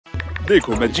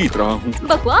देखो मैं जीत रहा हूँ।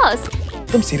 बकवास।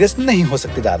 तुम सीरियस नहीं हो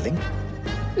सकती डार्लिंग।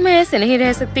 मैं ऐसे नहीं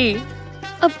रह सकती,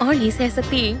 अब और नहीं सह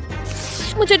सकती।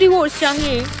 मुझे डिवोर्स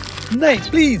चाहिए। नहीं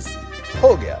प्लीज।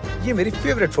 हो गया, ये मेरी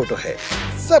फेवरेट फोटो है।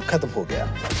 सब खत्म हो गया।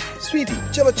 स्वीटी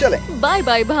चलो चलें। बाय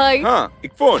बाय भाई। हाँ,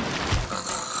 एक फोन।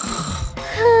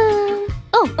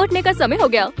 ओह, उठने का समय हो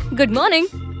गया। Good morning.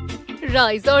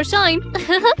 राइज और शाइन।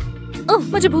 ओह,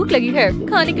 मुझे भूख लगी है,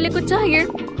 खाने के लिए कुछ चाहिए।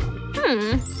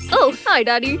 ओह, हाय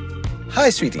डैडी।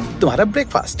 हाय स्वीटी, तुम्हारा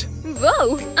ब्रेकफास्ट।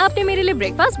 वाओ, आपने मेरे लिए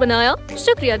ब्रेकफास्ट बनाया।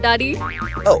 शुक्रिया डैडी।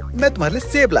 ओह, मैं तुम्हारे लिए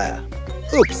सेब लाया।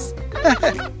 उप्स।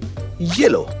 ये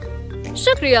लो।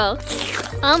 शुक्रिया।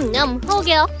 नम हो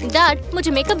गया। डैड,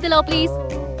 मुझे मेकअप दिलाओ प्लीज।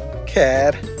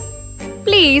 खैर।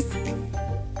 प्लीज।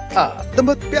 तुम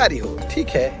बहुत प्यारी हो। ठीक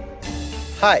है।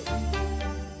 हाय।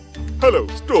 हेलो,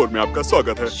 स्टोर में आपका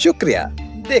स्वागत है। शुक्रिया।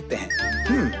 देखते हैं।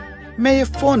 मैं ये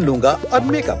फोन लूंगा और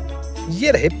मेकअप।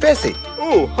 ये रहे पैसे।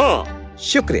 ओह हाँ।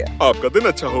 शुक्रिया। आपका दिन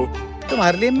अच्छा हो।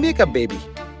 तुम्हारे लिए मेकअप बेबी।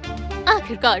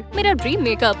 आखिरकार मेरा ड्रीम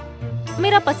मेकअप,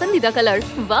 मेरा पसंदीदा कलर।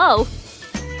 वाओ।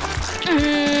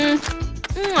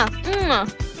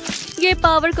 ये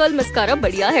पावर कर्ल मस्कारा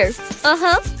बढ़िया है।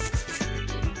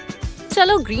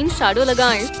 चलो ग्रीन शैडो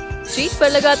लगाएं। चीक पर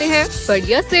लगाते हैं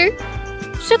बढ़िया से।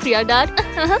 शुक्रिया डैड।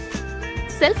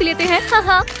 सेल्फी लेते हैं।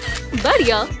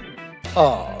 बढ़िया।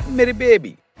 मेरी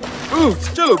बेबी।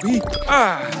 चलो भी।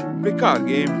 बेकार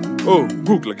गेम। ओह,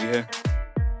 भूख लगी है।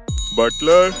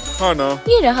 बटलर, खाना।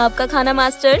 ये रहा आपका खाना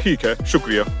मास्टर। ठीक है,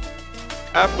 शुक्रिया।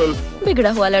 एप्पल।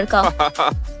 बिगड़ा हुआ लड़का।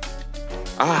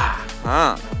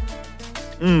 हाँ।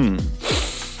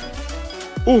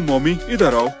 ओह मम्मी,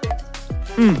 इधर आओ।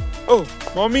 ओह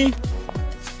मम्मी।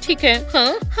 ठीक है।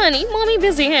 हाँ हनी, मम्मी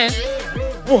बिजी हैं।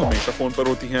 वो हमेशा फोन पर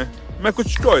होती हैं। मैं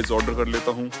कुछ टॉयज ऑर्डर कर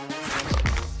लेता हूँ।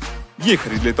 ये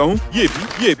खरीद लेता हूँ,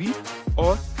 ये भी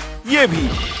और ये भी।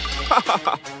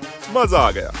 मजा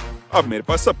आ गया। अब मेरे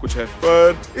पास सब कुछ है,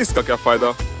 पर इसका क्या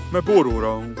फायदा? मैं बोर हो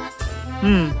रहा हूँ।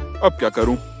 अब क्या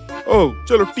करूँ? ओह,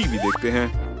 चलो टीवी देखते हैं।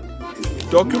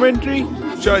 डॉक्यूमेंट्री,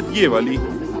 शायद ये वाली।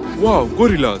 वाह,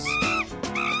 गोरिल्लास।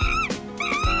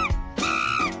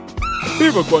 हे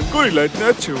भगवान, गोरिल्ला इतने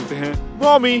अच्छे होते हैं।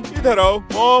 मॉमी, इधर आओ।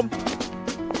 मॉम।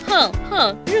 हाँ,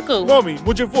 रुको। मॉमी,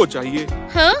 मुझे वो चाहिए।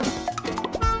 हाँ?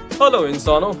 हेलो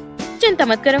इंसानों। चिंता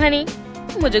मत करो हनी,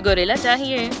 मुझे गोरिल्ला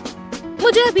चाहिए।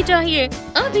 मुझे अभी चाहिए,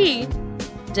 अभी।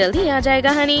 जल्दी आ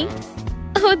जाएगा हनी।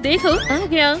 ओह देखो, आ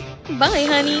गया। बाय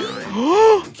हनी।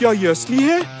 क्या ये असली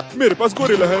है? मेरे पास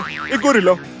गोरिल्ला है। एक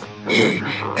गोरिल्ला।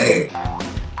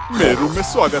 मेरे रूम में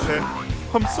स्वागत है।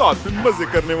 हम साथ में मजे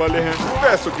करने वाले हैं।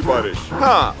 पैसों की बारिश।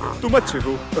 हाँ, तुम अच्छे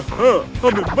हो। हाँ,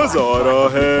 हमें मजा आ रहा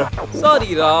है।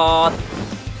 सारी रात।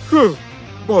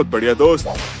 बहुत बढ़िया दोस्त।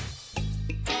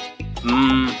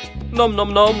 नम नम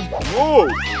नम।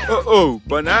 ओह,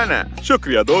 बनाना।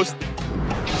 शुक्रिया दोस्त।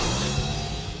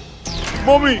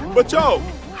 मम्मी, बचाओ।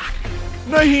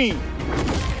 नहीं।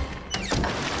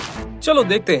 चलो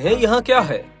देखते हैं यहाँ क्या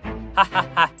है।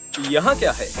 यहाँ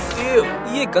क्या है?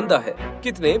 ये गंदा है।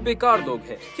 कितने बेकार लोग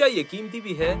हैं। क्या ये कीमती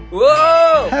भी है?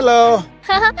 हेलो।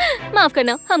 माफ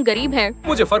करना, हम गरीब हैं।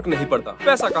 मुझे फर्क नहीं पड़ता।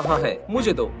 पैसा कहाँ है?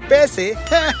 मुझे दो। पैसे?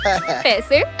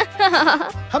 पैसे?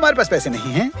 हमारे पास पैसे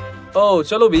नहीं हैं। ओह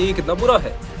चलो भी, कितना बुरा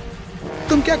है।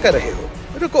 तुम क्या कर रहे हो?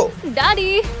 रुको।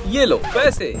 डैडी। ये लो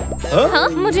पैसे। हाँ,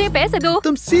 मुझे पैसे दो।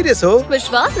 तुम सीरियस हो?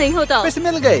 विश्वास नहीं होता। पैसे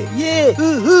मिल गए। ये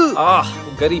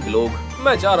गरीब लोग।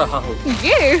 मैं जा रहा हूँ।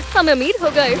 ये हम अमीर हो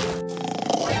गए।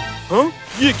 हाँ,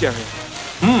 ये क्या है?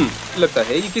 लगता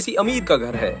है ये किसी अमीर का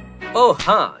घर है। ओह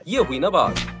हाँ, ये हुई ना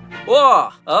बात। वाह,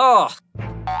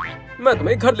 मैं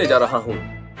तुम्हें घर ले जा रहा हूँ।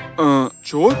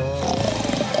 चोर?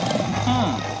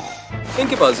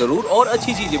 इनके पास जरूर और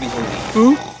अच्छी चीजें भी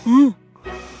होंगी।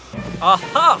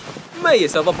 आहा, मैं ये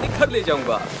सब अपने घर ले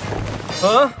जाऊंगा।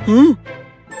 हाँ?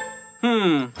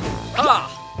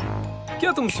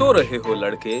 क्या तुम सो रहे हो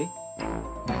लड़के?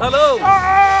 हेलो।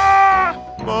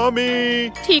 मम्मी।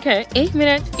 ठीक है, एक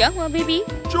मिनट। क्या हुआ बेबी?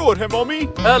 चोर है मम्मी।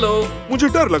 हेलो। मुझे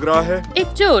डर लग रहा है। एक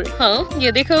चोर? हाँ,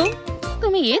 ये देखो।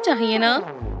 तुम्हें ये चाहिए ना?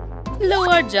 लो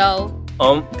और जाओ।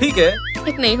 ठीक है।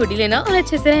 एक नई हुडी लेना और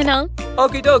अच्छे से रहना।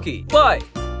 ओकी डोकी, बाय।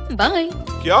 बाय।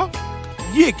 क्या?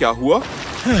 ये क्या हुआ?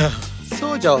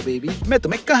 सो जाओ बेबी, मैं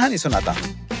तुम्हें कहानी सुनाता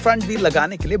हूँ। फ्रंट व्हील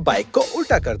लगाने के लिए बाइक को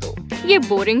उल्टा कर दो। ये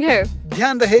बोरिंग है।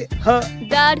 ध्यान रहे। हाँ।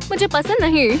 डैड, मुझे पसंद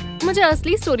नहीं। मुझे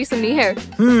असली स्टोरी सुननी है।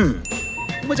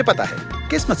 मुझे पता है,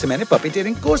 किस्मत से मैंने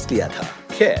पपेटियरिंग कोर्स लिया था।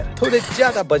 खैर, थोड़े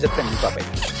ज्यादा बजट फ्रेंडली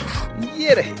पपेट।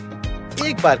 ये रहे।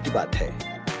 एक बार की बात है,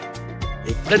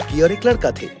 एक लड़की और एक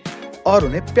लड़का थे और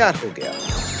उन्हें प्यार हो गया।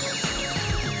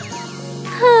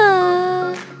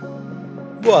 हाँ।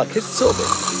 वो आखिर सो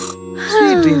गई।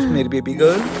 स्वीट ड्रीम्स मेरी बेबी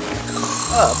गर्ल।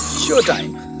 अब शो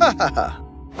टाइम।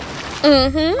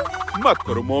 मत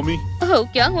करो मॉमी। ओह,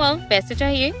 क्या हुआ? पैसे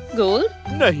चाहिए?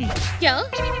 गोल्ड? नहीं। क्या?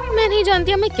 मैं नहीं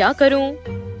जानती अब मैं क्या करूं।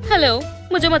 हेलो,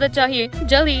 मुझे मदद चाहिए,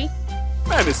 जल्दी।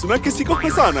 मैंने सुना किसी को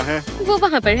फंसाना है। वो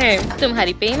वहाँ पर है।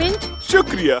 तुम्हारी पेमेंट?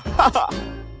 शुक्रिया।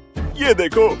 ये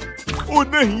देखो। ओ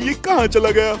नहीं, ये कहाँ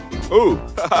चला गया? ओह,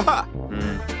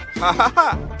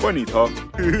 फनी था।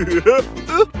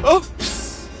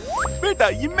 बेटा,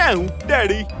 ये मैं हूँ,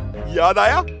 डैडी। याद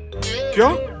आया? क्या?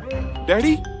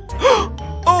 डैडी?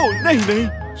 ओह नहीं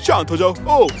नहीं, शांत हो जाओ।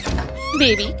 ओह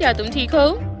बेबी, क्या तुम ठीक हो?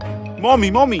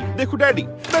 मॉमी, देखो डैडी,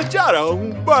 मैं जा रहा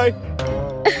हूँ, बाय।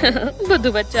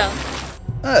 बुद्धू बच्चा।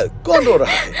 कौन रो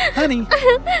रहा है? हनी।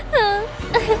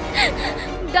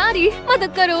 डैडी,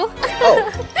 मदद करो। ओह,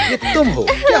 ये तुम हो?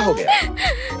 क्या हो गया?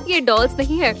 ये डॉल्स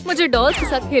नहीं है, मुझे डॉल्स के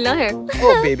साथ खेलना है।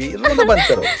 ओह बेबी, रोना बंद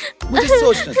करो, मुझे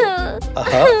सोचने दो।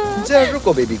 जरा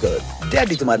रुको बेबी गर्ल,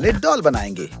 डैडी तुम्हारे लिए डॉल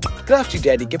बनाएंगे। क्राफ्टी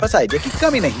डैडी के पास आइडिया की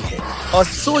कमी नहीं है और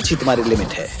सोच ही तुम्हारी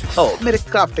लिमिट है। ओह, मेरे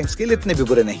क्राफ्टिंग स्किल इतने भी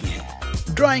बुरे नहीं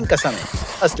हैं। ड्राइंग का समय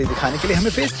असली दिखाने के लिए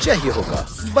हमें फेस चाहिए होगा।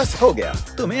 बस हो गया,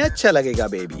 तुम्हें अच्छा लगेगा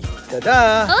बेबी।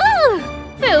 टाटा।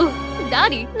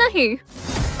 डैडी नहीं।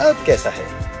 अब कैसा है?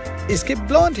 इसके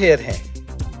ब्लॉन्ड हेयर हैं।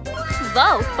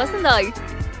 वाव, पसंद आई।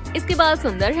 इसके बाल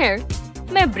सुंदर हैं।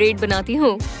 मैं ब्रेड बनाती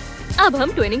हूँ। अब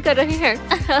हम ट्विनिंग कर रहे हैं।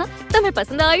 तुम्हें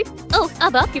पसंद आई? ओह,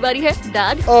 अब आपकी बारी है,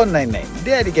 डैड। ओह नहीं,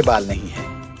 डैडी के बाल नहीं है।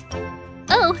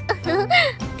 ओह,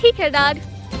 ठीक है डैड।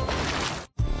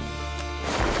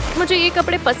 मुझे ये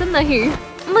कपड़े पसंद नहीं।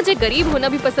 मुझे गरीब होना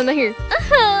भी पसंद नहीं।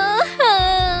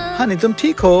 हनी, तुम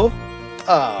ठीक हो?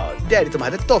 डैडी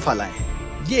तुम्हारे तोहफा लाए हैं।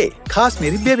 ये खास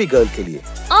मेरी बेबी गर्ल के लिए।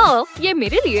 ओह, ये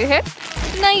मेरे लिए है।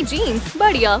 नई जीन्स,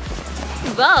 बढ़िया।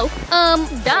 वाव,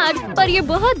 डैड, पर ये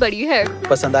बहुत बड़ी है।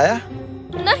 पसंद आया?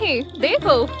 नहीं,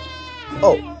 देखो।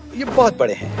 ओह, ये बहुत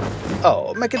बड़े हैं।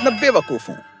 ओह, मैं कितना बेवकूफ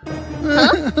हूँ।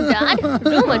 डैड,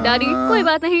 रो मत डैडी, कोई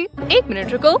बात नहीं। एक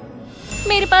मिनट रुको,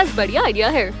 मेरे पास बढ़िया आइडिया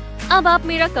है। अब आप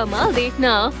मेरा कमाल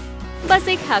देखना। बस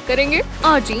एक हैक करेंगे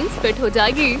और जीन्स फिट हो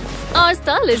जाएगी और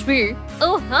स्टाइलिश भी।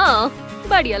 ओह हाँ,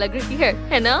 बढ़िया लग रही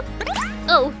है ना?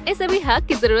 ओह, इसे भी हैक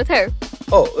की जरूरत है।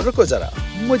 ओह रुको जरा,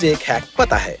 मुझे एक हैक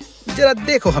पता है। जरा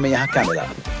देखो हमें यहाँ क्या मिला।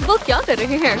 वो क्या कर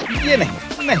रहे हैं? ये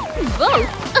नहीं।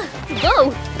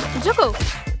 वो, झुको।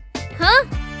 हाँ,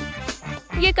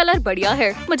 ये कलर बढ़िया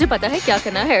है। मुझे पता है क्या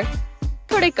करना है।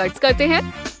 थोड़े कट्स करते हैं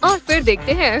और फिर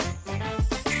देखते हैं।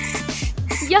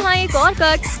 यहाँ एक और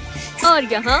कट और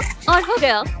यहाँ, और हो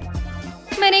गया।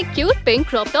 मैंने एक क्यूट पिंक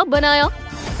क्रॉप टॉप बनाया।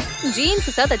 जीन्स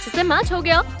के साथ अच्छे से मैच हो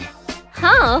गया।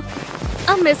 हाँ,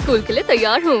 अब मैं स्कूल के लिए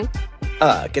तैयार हूँ।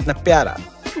 कितना प्यारा।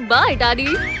 Bye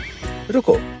daddy.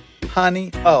 रुको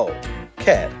हानी, आओ।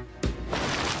 खैर,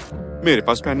 मेरे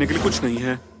पास पहनने के लिए कुछ नहीं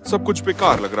है। सब कुछ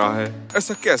बेकार लग रहा है।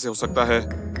 ऐसा कैसे हो सकता है?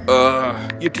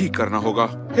 ये ठीक करना होगा।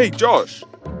 हे जॉश,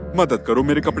 मदद करो,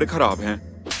 मेरे कपड़े खराब हैं।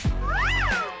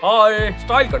 हाय,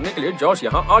 स्टाइल करने के लिए जॉश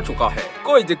यहाँ आ चुका है।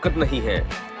 कोई दिक्कत नहीं है।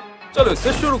 चलो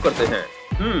इससे शुरू करते हैं।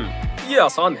 ये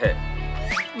आसान है।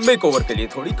 मेकओवर के लिए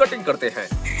थोड़ी कटिंग करते हैं।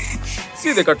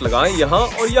 सीधे कट लगाएं यहाँ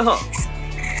और यहाँ।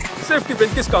 सेफ्टी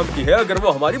पिन किस काम की है अगर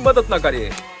वो हमारी मदद ना करे।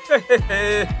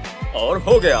 और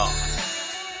हो गया।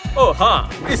 ओह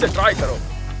हाँ, इसे ट्राई करो।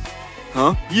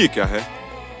 हाँ, ये क्या है?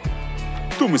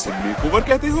 तुम इसे मेकओवर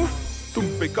कहते हो? तुम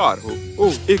बेकार हो।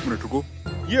 ओह, एक मिनट रुको,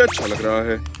 ये अच्छा लग रहा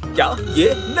है। क्या?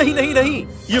 ये नहीं।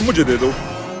 ये मुझे दे दो।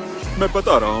 मैं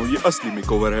बता रहा हूँ, ये असली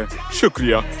मेकओवर है।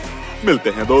 शुक्रिया, मिलते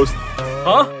हैं दोस्त।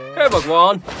 हाँ, हे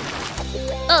भगवान।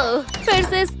 फिर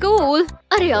से स्कूल।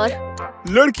 अरे यार,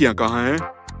 लड़कियाँ कहाँ हैं?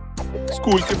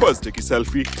 स्कूल के फर्स्ट डे की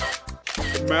सेल्फी।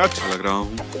 मैं अच्छा लग रहा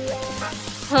हूँ।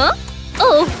 हाँ?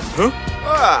 ओह,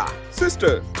 हाँ?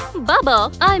 Sister. Baba,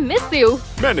 I miss you.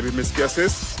 मैंने भी मिस किया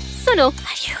सिस। सुनो,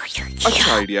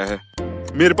 अच्छा आइडिया है।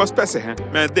 मेरे पास पैसे हैं,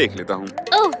 मैं देख लेता हूँ।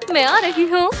 ओह, मैं आ रही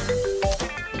हूँ।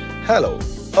 हेलो।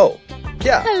 ओह,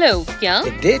 क्या? हेलो, क्या?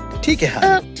 एक डेट? ठीक है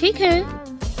हाँ। ठीक है,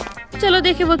 चलो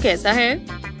देखे वो कैसा है।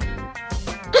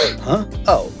 हाँ?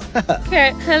 ओह,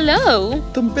 हेलो।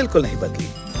 तुम बिल्कुल नहीं बदली।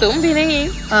 तुम भी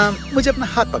नहीं। मुझे अपना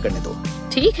हाथ पकड़ने दो।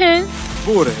 ठीक है।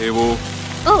 वो रहे वो।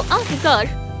 ओह,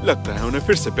 आखिरकार। लगता है उन्हें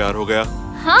फिर से प्यार हो गया।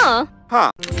 हाँ।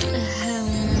 हाँ।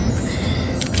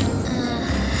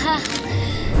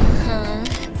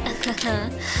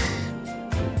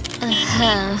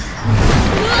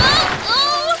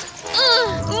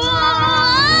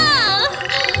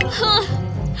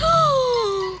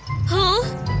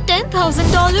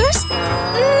 $10,000?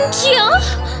 क्या?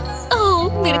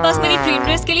 ओह, मेरे पास मेरी ड्रीम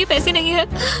ड्रेस के लिए पैसे नहीं है।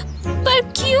 पर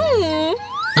क्यों?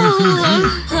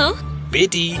 हाँ?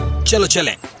 बेटी, चलो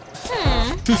चलें।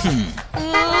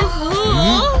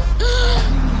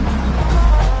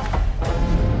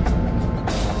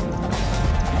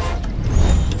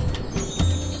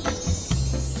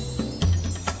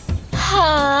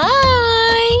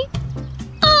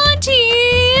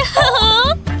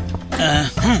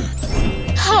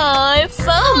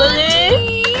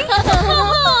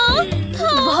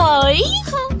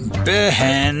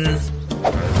 बहन।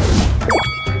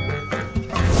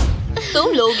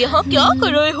 तुम लोग यहाँ क्या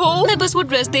कर रहे हो? मैं बस वो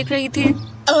ड्रेस देख रही थी।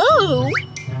 ओह,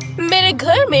 मेरे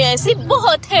घर में ऐसी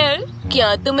बहुत है।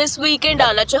 क्या तुम इस वीकेंड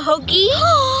आना चाहोगी?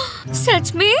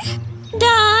 सच में?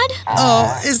 डैड,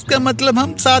 इसका मतलब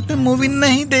हम साथ में मूवी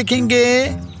नहीं देखेंगे।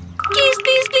 Please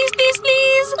please please please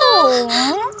please.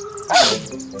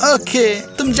 Okay,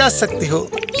 तुम जा सकती हो।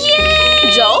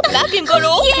 जाओ पैकिंग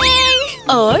करो।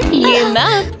 और ये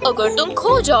मैप अगर तुम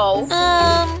खो जाओ।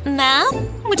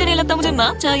 मैप? मुझे नहीं लगता मुझे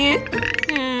मैप चाहिए।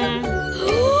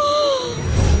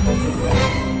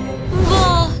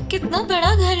 वाह, कितना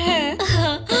बड़ा घर है।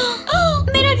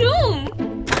 मेरा रूम।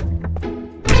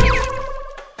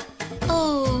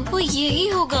 ओह, वो यही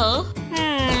होगा।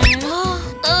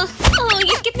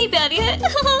 ये कितनी प्यारी है।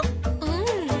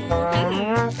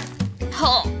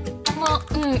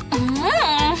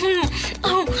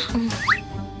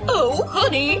 ओह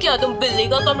हनी, क्या तुम बिल्ली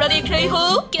का कमरा देख रही हो?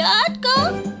 कैट का?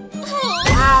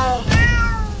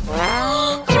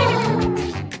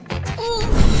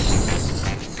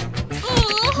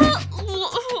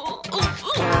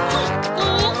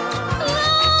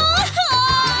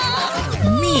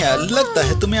 मिया, लगता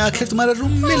है तुम्हें आखिर तुम्हारा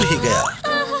रूम मिल ही गया।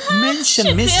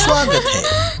 मेंशन में स्वागत है।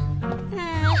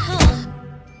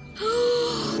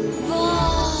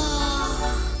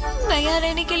 मैं यहाँ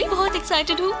रहने के लिए बहुत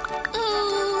एक्साइटेड हूँ।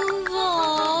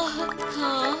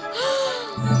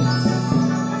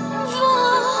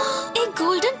 एक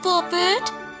गोल्डन पॉपेट।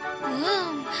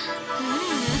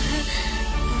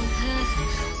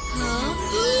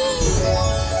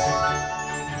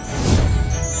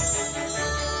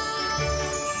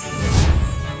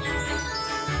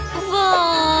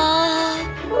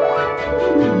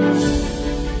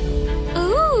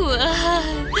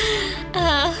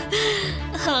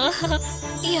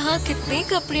 यहाँ कितने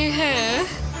कपड़े हैं?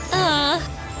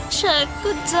 शायद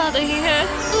कुछ ज्यादा ही है।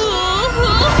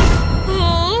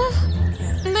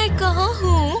 मैं कहाँ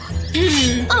हूँ?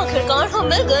 आखिरकार हम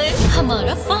मिल गए।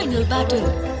 हमारा फाइनल बैटल।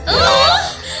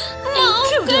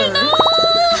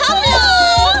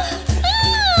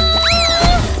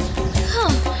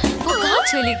 वो कहाँ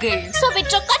चली गई? सब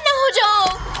चौकन्ना हो जाओ।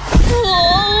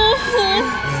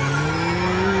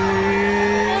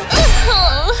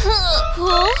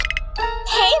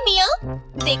 हे मिया,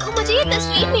 देखो मुझे ये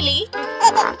तस्वीर मिली।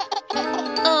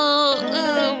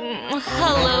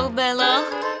 हेलो बेला।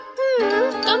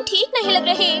 तुम ठीक नहीं लग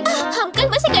रहे। हम कल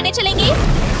मजे करने चलेंगे।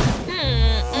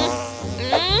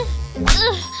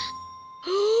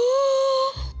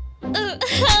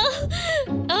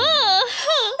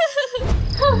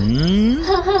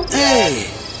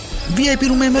 VIP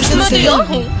रूम में इमरजेंसी है।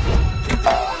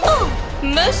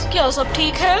 मिस, क्या सब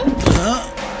ठीक है?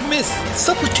 मिस,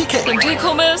 सब कुछ ठीक है। तुम ठीक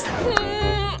हो मिस?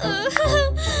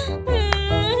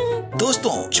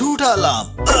 दोस्तों, झूठा अलार्म।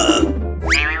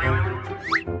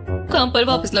 काम पर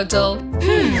वापस लग जाओ।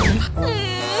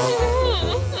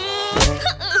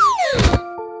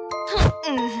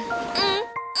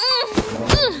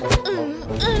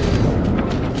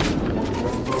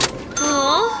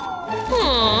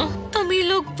 अमीर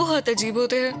लोग बहुत अजीब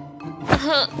होते हैं।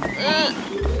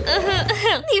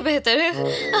 ये बेहतर है।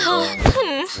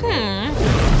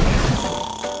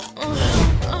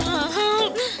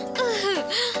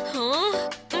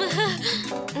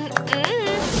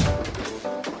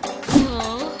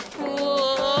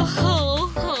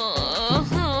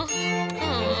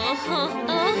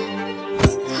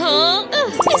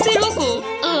 इसे रोको।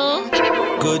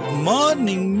 गुड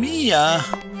मॉर्निंग मिया।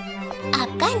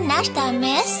 आपका नाश्ता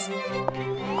मिस।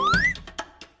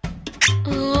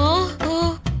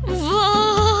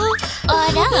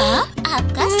 और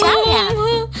आपका सारा।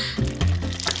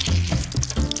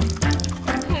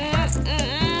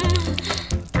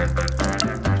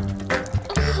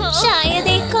 शायद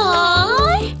एक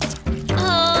और।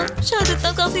 शायद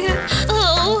इतना काफी है।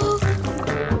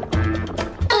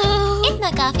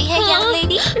 इतना काफी है यंग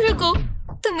लेडी। रुको,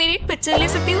 तुम मेरी एक पिक्चर ले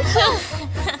सकती हो?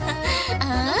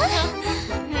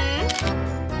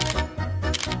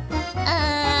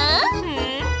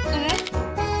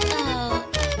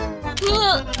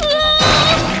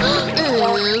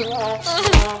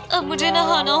 अब मुझे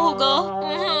नहाना होगा।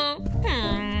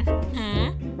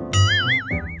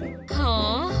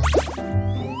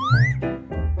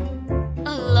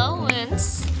 अलाउंस।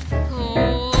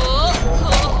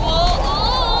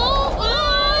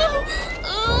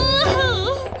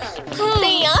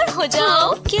 तैयार हो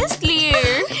जाओ। किस लिए?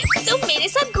 तुम मेरे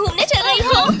साथ घूमने चल रही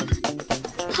हो।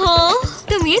 हाँ,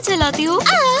 तुम ये चलाती हो?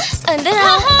 अंदर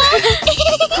आओ।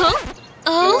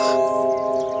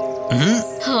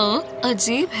 हाँ,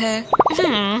 अजीब है।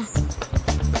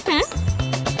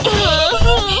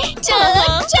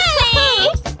 चलो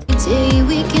चलें। Today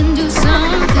we can do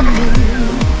something new.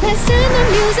 Let's turn the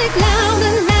music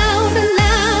louder, louder,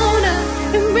 louder,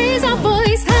 and raise our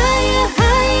voice higher,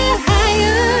 higher,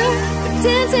 higher.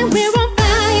 Dancing, we're on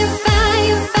fire,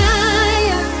 fire,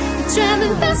 fire.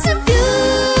 Driving fast and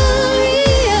furious.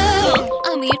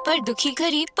 अमीर पर दुखी,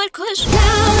 गरीब पर खुश।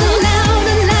 Louder,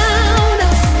 louder,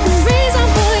 louder, and raise our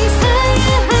voice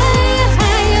higher, higher,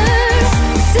 higher.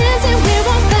 Dancing, we're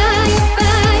on fire,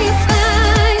 fire,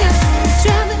 fire.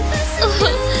 Driving fast and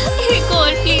furious. एक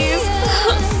और please.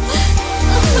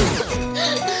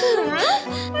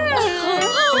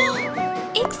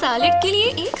 एक salad के लिए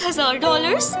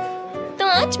 $1000। तो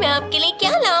आज मैं आपके लिए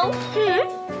क्या लाऊं?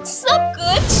 सब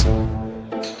कुछ।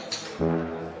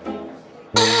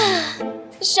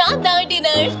 शानदार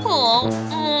डिनर।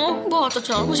 बहुत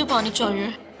अच्छा, मुझे पानी चाहिए।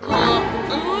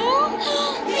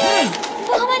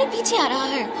 वो हमारे पीछे आ रहा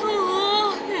है।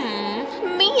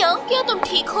 मिया, क्या तुम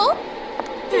ठीक हो?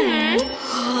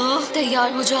 तैयार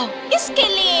हो जाओ इसके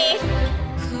लिए।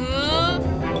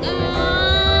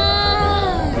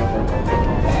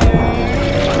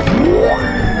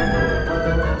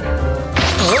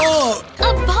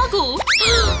 अब भागो।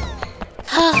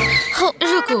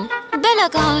 रुको, बेला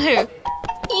कहाँ है?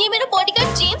 ये मेरा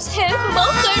बॉडीगार्ड जेम्स है।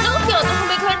 माफ कर दो, क्या तुम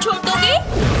हमें घर छोड़ दोगे?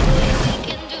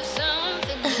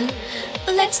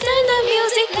 Let's turn the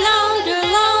music louder,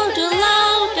 louder,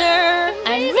 louder,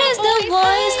 and raise the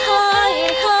voice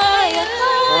higher, higher,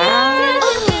 higher.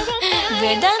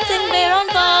 We're dancing, we're on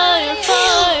fire,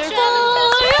 fire,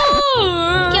 fire.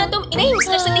 क्या तुम इन्हें यूज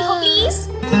कर सकती हो, प्लीज?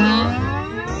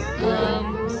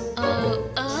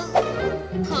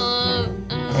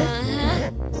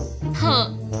 हाँ,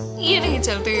 ये नहीं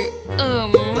चलते।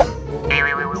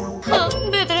 हाँ,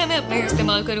 बेहतर है मैं अपने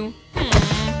इस्तेमाल करूं।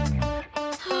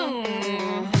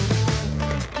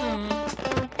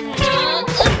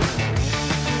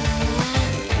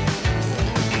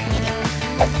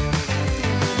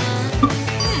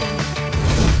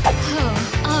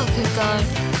 आखिरकार,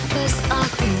 बस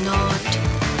आखिर नॉट।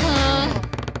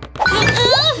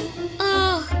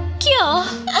 क्या?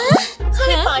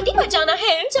 हमें पार्टी पर जाना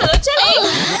है। चलो चले।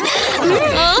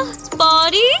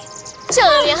 पार्टी?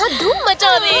 चल यहाँ धूम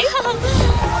मचा दे।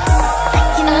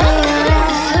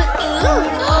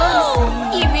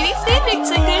 ये मेरी फेवरेट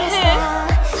सिंगर है।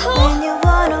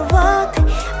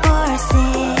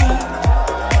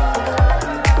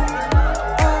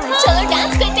 चलो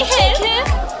डांस करते हैं।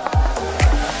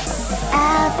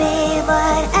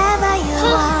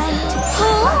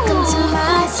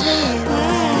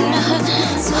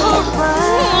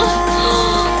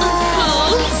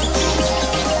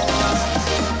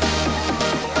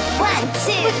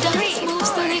 डांस मूव्स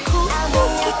तो देखो,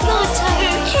 कितना अच्छा है।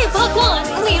 हे भगवान,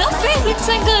 मेरा फेवरेट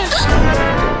सिंगर।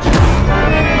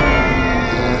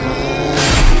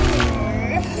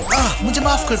 मुझे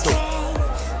माफ कर दो।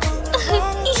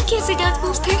 ये कैसे डांस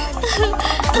मूव्स थे?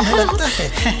 तुम्हें लगता है?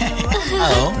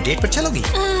 आओ, डेट पर चलोगी?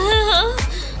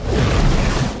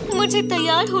 मुझे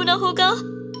तैयार होना होगा।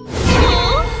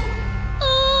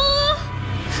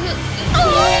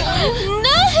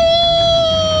 नहीं!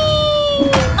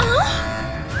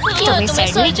 क्या तुम्हें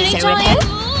सर्जरी की जरूरत है?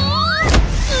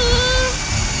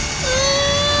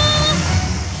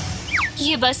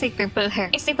 ये बस एक पिंपल है,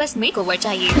 इसे बस मेकओवर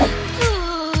चाहिए।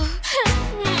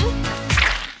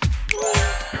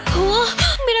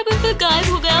 मेरा पिंपल गायब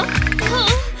हो गया।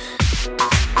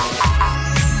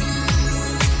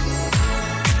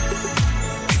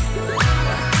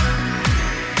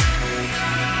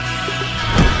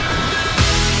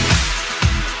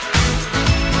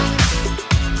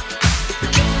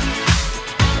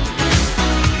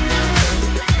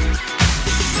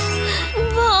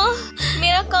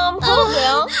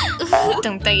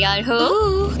 तुम तैयार हो?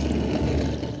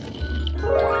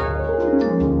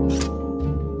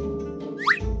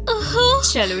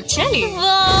 चलो चले।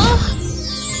 वाह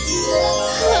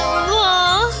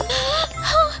वाह,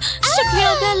 शुक्रिया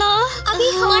बेला। अभी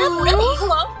हमारा पूरा नहीं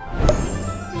हुआ।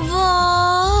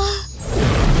 वाह,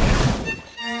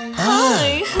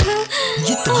 हाय,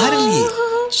 ये तुम्हारे लिए।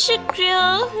 शुक्रिया।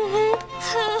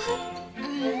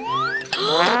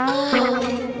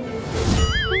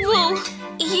 वो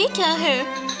ये क्या है?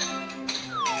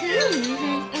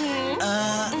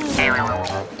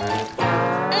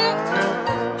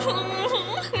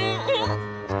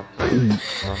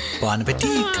 Bon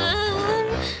appetit.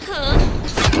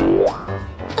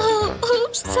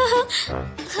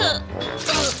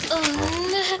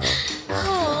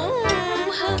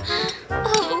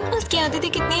 उसकी आदतें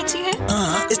कितनी अच्छी है।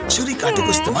 इस छुरी कांटे को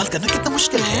इस्तेमाल करना कितना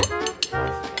मुश्किल है।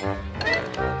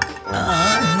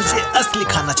 मुझे असली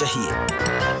खाना चाहिए।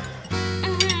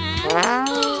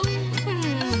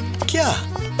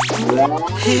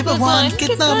 हे भगवान,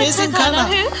 कितना अमेजिंग खाना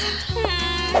है।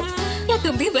 क्या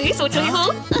तुम भी वही सोच रहे हो?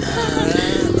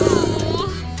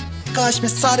 काश मैं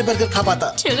सारे बर्गर खा पाता।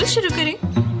 चलो शुरू करें।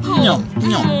 न्योम,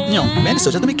 न्योम, न्योम। मैंने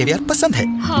सोचा तुम्हें कैवियर पसंद है।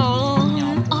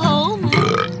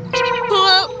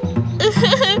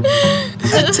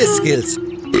 अच्छे स्किल्स।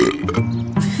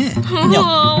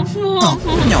 न्योम,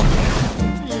 न्योम।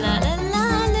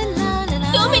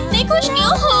 तुम इतने खुश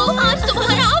क्यों हो? आज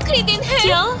तुम्हारा आखिरी दिन है।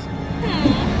 क्या?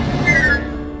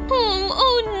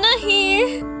 ओह नहीं।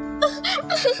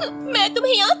 मैं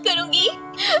तुम्हें याद करूंगी।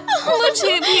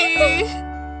 मुझे भी।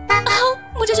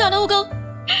 मुझे जाना होगा।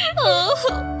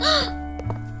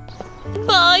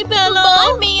 बाय बेला।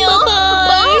 बाय मिया।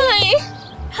 बाय।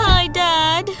 Hi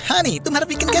dad. हनी, तुम्हारा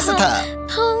वीकेंड कैसा था?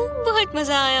 हाँ, बहुत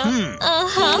मजा आया।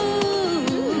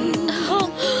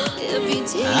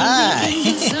 हाय।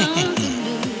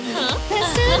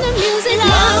 Let's turn the music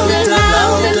louder,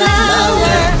 louder,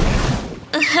 louder.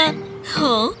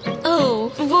 हाँ, ओह,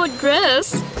 वो ड्रेस।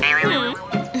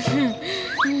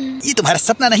 ये तुम्हारा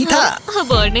सपना नहीं था?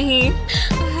 अब और नहीं।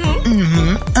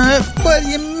 पर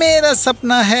ये मेरा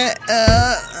सपना है।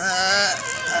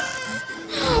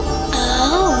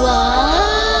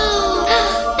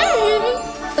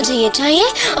 मुझे ये चाहिए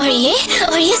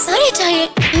और ये सारे चाहिए।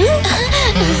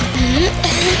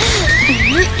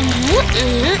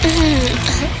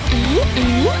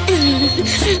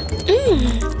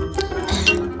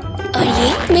 और ये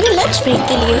मेरे लंच ब्रेक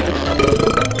के लिए।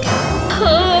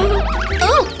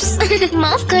 ओप्स,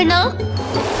 माफ करना।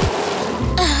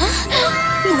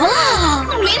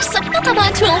 वाह, मेरे सपनों का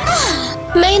बाथरूम।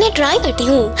 मैं इन्हें ट्राई करती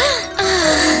हूँ।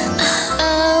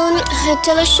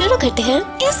 चलो शुरू करते हैं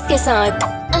इसके साथ।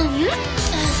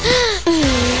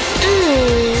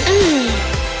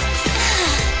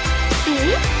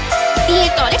 ये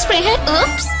टॉयलेट स्प्रे है।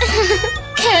 उप्स।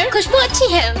 खैर, खुशबू अच्छी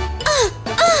है।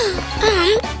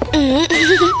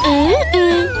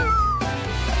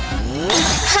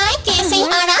 हाय केसी,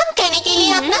 आराम करने के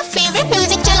लिए अपना फेवरेट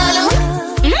म्यूजिक चला लो।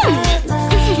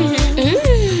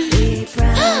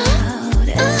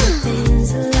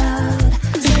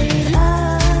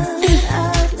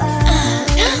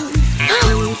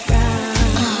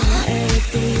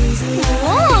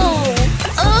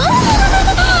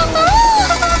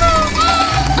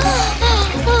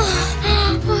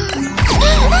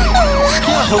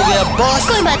 हो गया बॉस?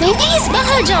 कोई बात नहीं, प्लीज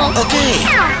बाहर जाओ। ओके।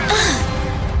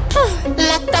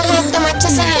 लगता है तुम अच्छे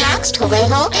से रिलैक्स्ड हो गए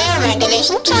हो। एयर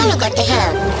वेंटिलेशन चालू करते हैं।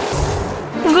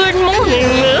 Good morning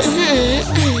miss.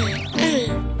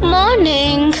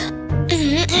 Morning.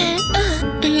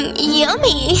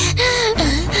 Yummy.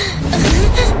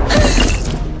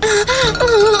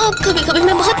 कभी-कभी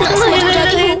मैं बहुत नासमझ हो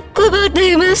जाती हूँ। कोई बात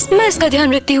नहीं मिस, मैं इसका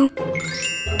ध्यान रखती हूँ।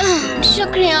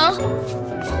 शुक्रिया।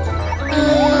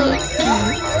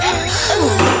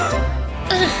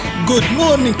 Good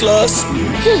morning class.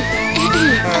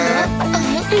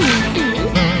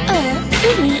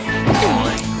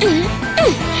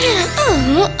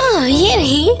 ये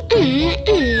रही।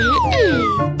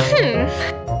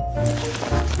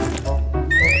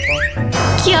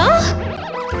 क्या?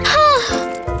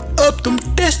 अब तुम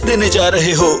टेस्ट देने जा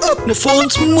रहे हो। अपने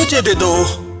फोन्स मुझे दे दो।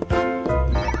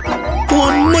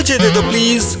 फोन मुझे दे दो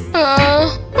प्लीज।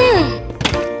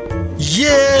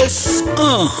 यस।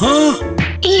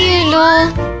 ये लो।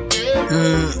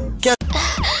 क्या?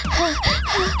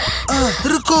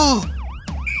 रुको।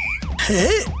 हे?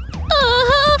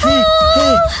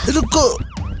 रुको।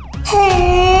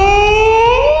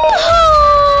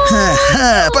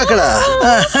 पकड़ा।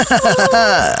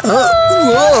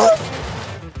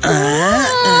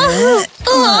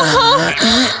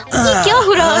 ये क्या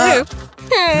हो रहा है?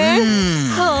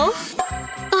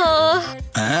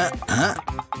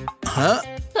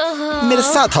 मेरे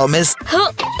साथ आओ मिस।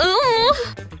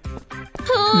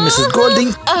 मिसेस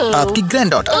गोल्डिंग, आपकी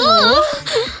ग्रैंड डॉटर।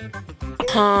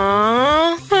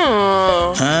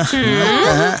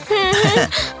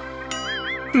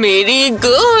 मेरी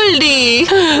गोल्डी।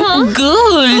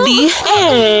 गोल्डी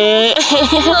है।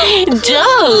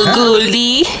 जाओ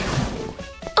गोल्डी।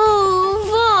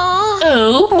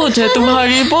 ओह, मुझे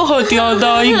तुम्हारी बहुत याद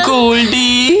आई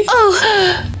गोल्डी।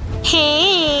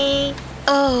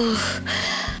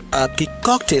 आपकी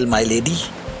कॉकटेल माय लेडी।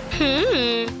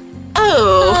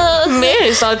 ओह,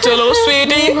 मेरे साथ चलो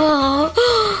स्वीटी।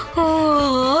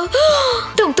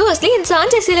 तुम तो असली इंसान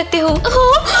जैसे लगते हो।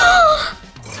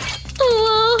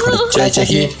 थोड़ी चाय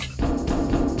चाहिए?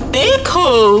 देखो,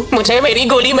 मुझे मेरी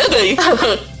गोली मिल गई।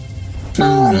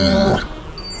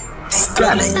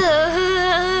 स्टैलिंग।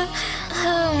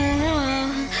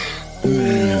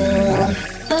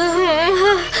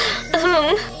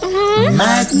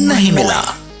 मैच नहीं मिला।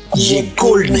 ये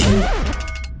गोल्ड नहीं।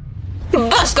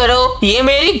 बस करो, ये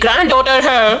मेरी ग्रैंड डॉटर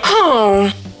है। हाँ।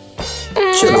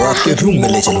 चलो आपके रूम में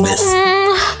ले चलो मिस।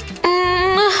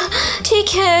 ठीक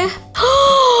है।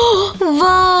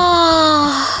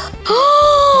 वाह,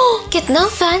 कितना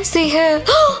फैंसी है।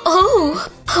 ओह,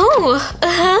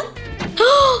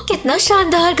 कितना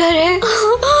शानदार घर है।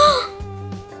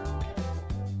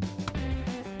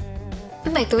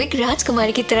 मैं तो एक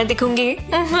राजकुमारी की तरह दिखूंगी।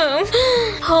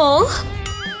 हाँ,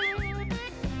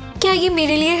 क्या ये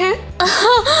मेरे लिए है?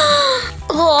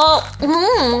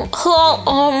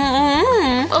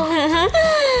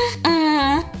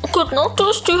 कितना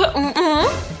टेस्टी है।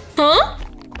 हाँ?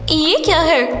 ये क्या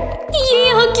है? ये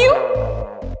यहाँ क्यों?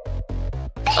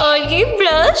 और ये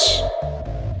ब्रश?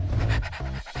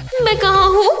 मैं कहाँ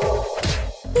हूँ?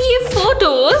 ये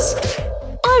फोटोज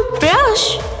और ब्रश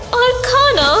और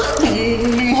खाना।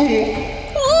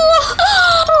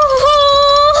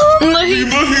 नहीं।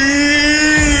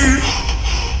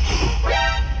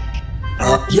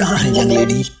 आप यहाँ हैं यंग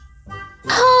लेडी।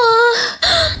 हाँ।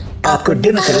 आपको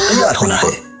डिनर के लिए तैयार होना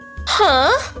है।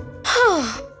 हाँ?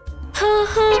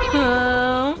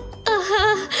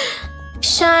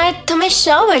 शायद तुम्हें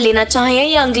शावर लेना चाहिए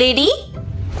यंग लेडी।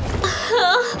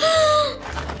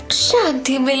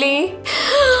 शांति मिली।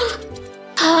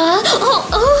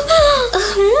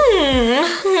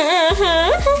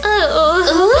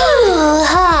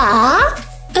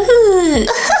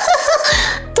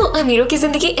 तो अमीरों की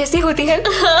जिंदगी ऐसी होती है।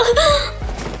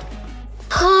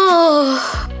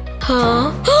 हाँ,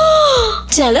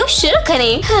 चलो शुरू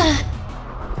करें।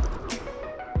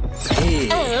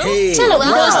 चलो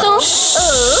दोस्तों।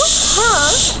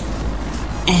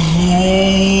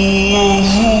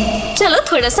 चलो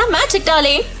थोड़ा सा मैजिक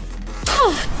डालें।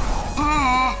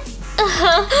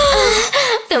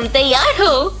 तुम तैयार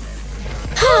हो?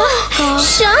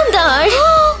 शानदार।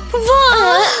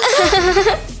 वाह,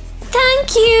 थैंक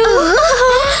यू।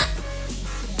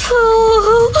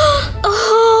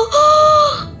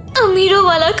 अमीरों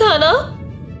वाला खाना।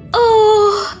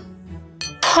 ओह,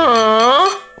 हाँ।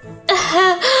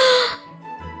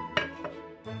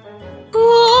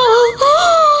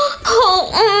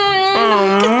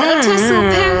 कितना अच्छा सूप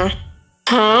है।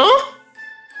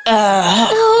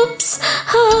 Oops.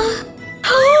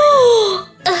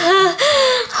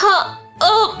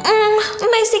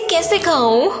 मैं इसे कैसे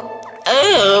खाऊं?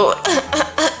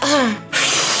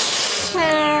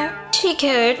 ठीक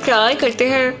है, ट्राई करते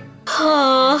हैं।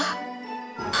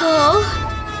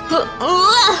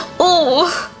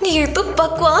 ओह, ये तो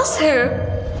बकवास है।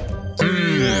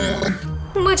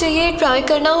 मुझे ये ट्राई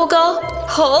करना होगा।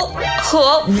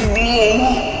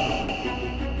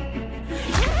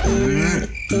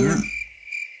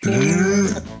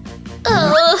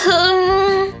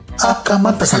 आपका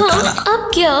मनपसंद खाना।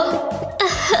 अब क्या?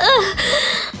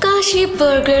 काश ये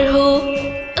बर्गर हो।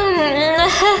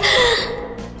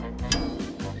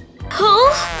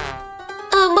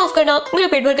 माफ करना, मेरा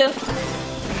पेट भर गया।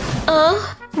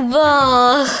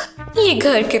 वाह, ये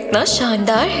घर कितना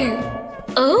शानदार है।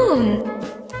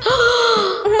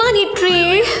 Money tree.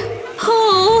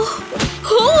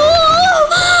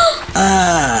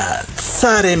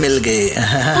 सारे मिल गए।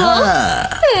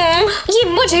 ये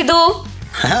मुझे दो।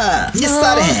 हाँ, ये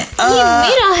सारे हैं। ये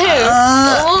मेरा है।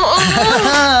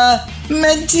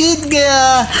 मैं जीत गया।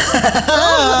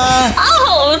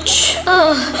 आउच!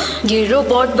 ये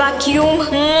रोबोट वैक्यूम।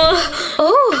 मैं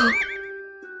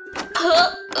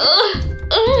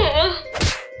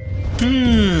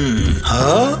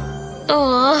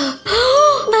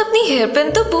अपनी हेयर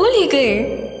पिन तो भूल ही गई।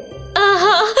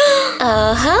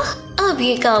 अब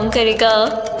ये काम करेगा।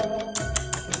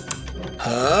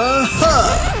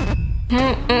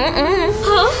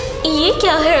 ये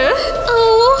क्या है?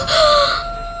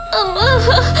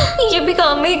 ये भी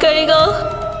काम नहीं करेगा।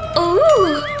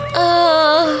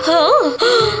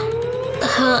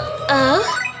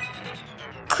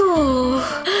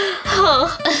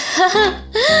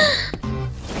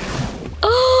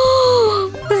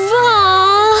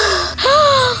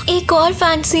 एक और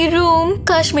फैंसी रूम।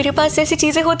 काश मेरे पास ऐसी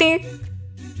चीजें होती।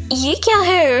 ये क्या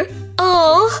है?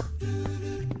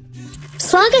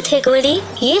 स्वागत है गोल्डी,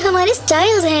 ये हमारे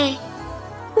स्टाइल्स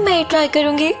हैं। मैं ट्राई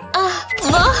करूंगी।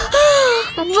 वाह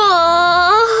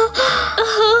वाह,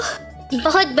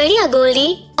 बहुत बढ़िया गोल्डी,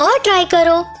 और ट्राई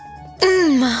करो।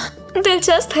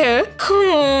 दिलचस्प है।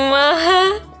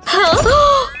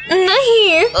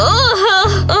 नहीं,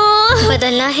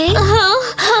 बदलना है।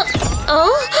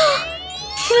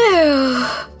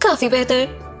 काफी बेहतर।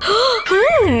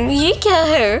 ये क्या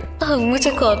है?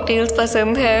 मुझे कॉकटेल्स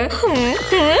पसंद है।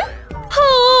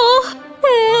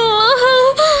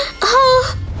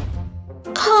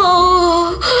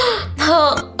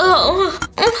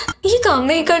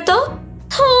 नहीं करता।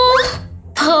 हाँ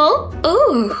हाँ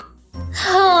ओह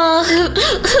हाँ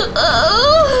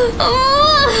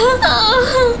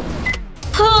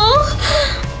हाँ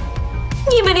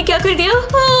ये मैंने क्या कर दिया?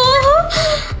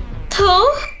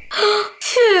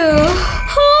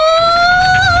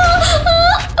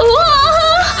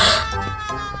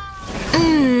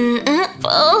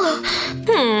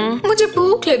 मुझे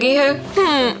भूख लगी है।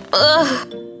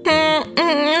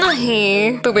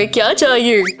 नहीं, तुम्हें क्या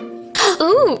चाहिए?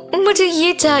 मुझे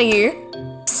ये चाहिए।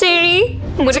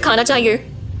 सिरी, मुझे खाना चाहिए।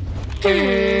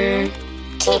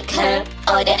 ठीक है,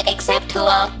 ऑर्डर एक्सेप्ट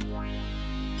हुआ।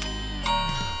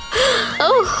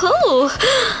 ओहो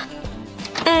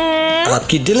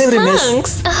आपकी डिलीवरी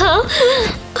मिस। हाँ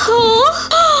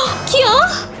क्या?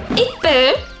 एक पैर?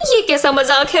 ये कैसा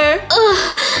मजाक है?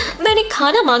 मैंने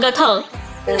खाना मांगा था।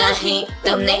 नहीं,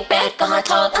 तुमने पैर कहा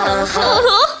था।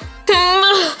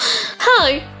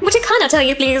 हाय, मुझे खाना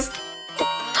चाहिए प्लीज।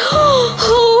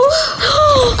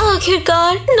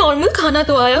 आखिरकार नॉर्मल खाना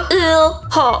तो आया।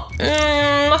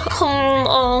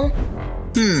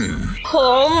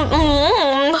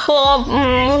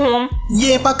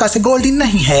 ये पक्का से गोल्डी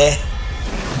नहीं है।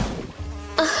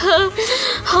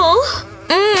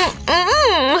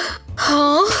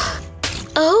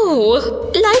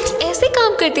 लाइट्स ऐसे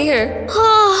काम करती है।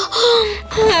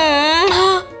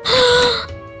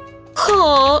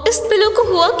 इस पिलो को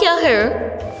हुआ क्या है?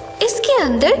 इसके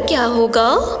अंदर क्या होगा?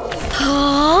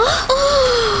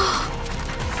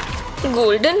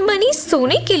 गोल्डन मनी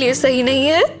सोने के लिए सही नहीं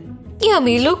है। ये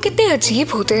अमीर लोग कितने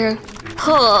अजीब होते हैं।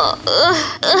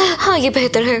 हाँ ये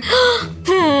बेहतर है।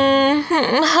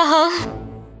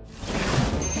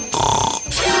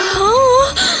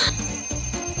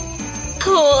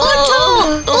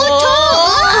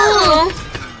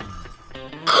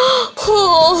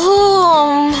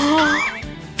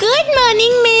 Good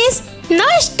morning miss.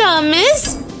 नाश्ता मिस।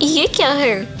 ये क्या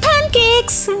है?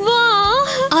 पैनकेक्स।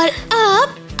 वाह। और अब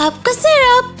आपका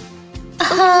सिरप।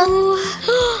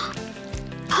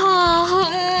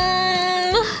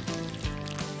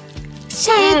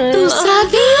 शायद दूसरा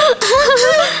भी।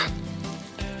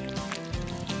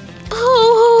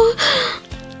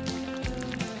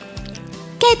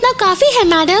 क्या इतना काफी है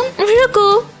मैडम? रुको,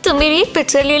 तुम मेरी एक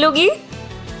पिक्चर ले लोगी?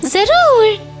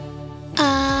 जरूर।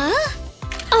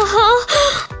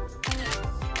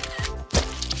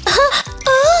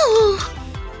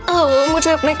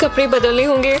 मुझे अपने कपड़े बदलने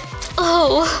होंगे।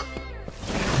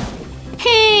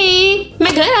 हे,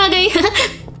 मैं घर आ गई।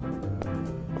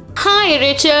 हाय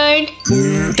रिचर्ड।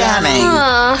 क्या नहीं।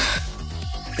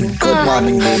 Good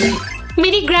morning baby.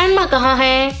 मेरी ग्रैंडमा कहाँ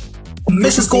है?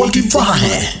 मिसेस गोल्डी वहाँ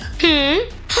है।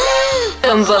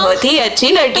 तुम बहुत ही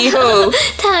अच्छी लड़की हो।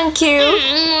 Thank you.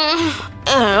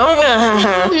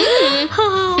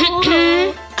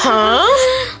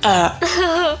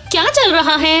 क्या चल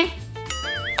रहा है?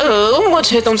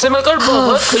 मुझे तुमसे मिलकर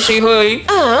बहुत खुशी हुई।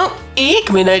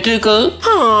 एक मिनट रुको।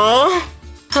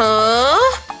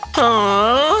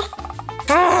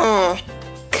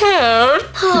 खैर,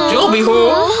 जो भी हो।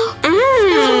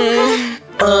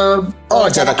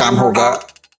 और ज्यादा काम होगा।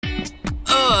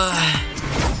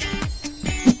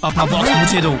 अपना बॉक्स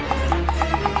मुझे दो।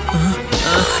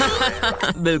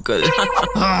 बिल्कुल।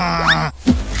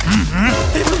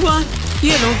 भगवान,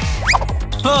 ये लो।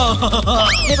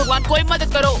 हे भगवान, कोई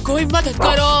मदद करो, कोई मदद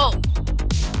करो।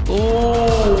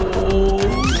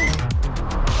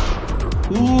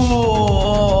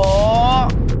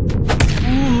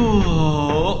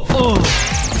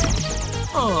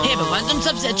 हे भगवान, तुम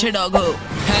सबसे अच्छे डॉग हो।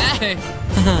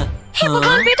 हे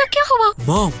भगवान, बेटा क्या हुआ?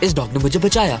 मॉम, इस डॉग ने मुझे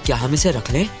बचाया। क्या हम इसे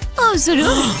रख लें?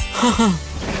 जरूर।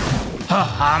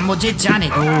 हाँ, मुझे जाने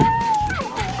दो।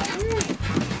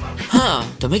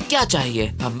 हाँ, तुम्हें क्या चाहिए?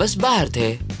 हम बस बाहर थे।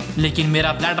 लेकिन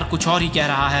मेरा प्लेटर कुछ और ही कह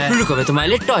रहा है। रुको, मैं तुम्हारे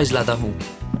लिए टॉयज लाता हूँ।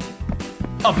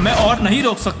 अब मैं और नहीं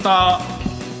रोक सकता।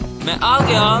 मैं आ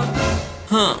गया।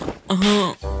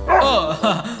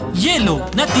 ये लो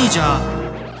नतीजा।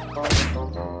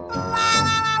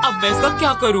 अब मैं इसका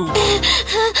क्या करूँ?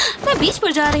 मैं बीच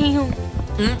पर जा रही हूँ।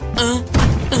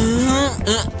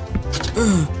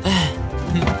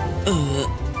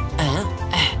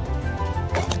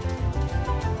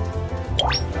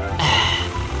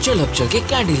 चलो अब चल के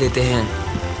कैंडी लेते हैं।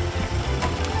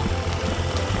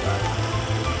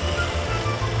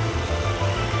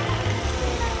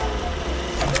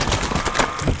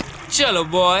 चलो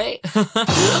बॉय।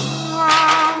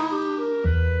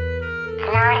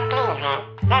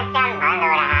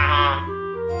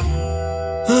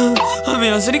 हमें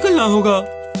यहाँ से निकलना होगा।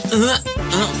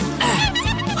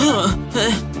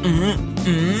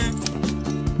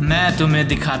 मैं तुम्हें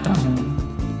दिखाता हूँ।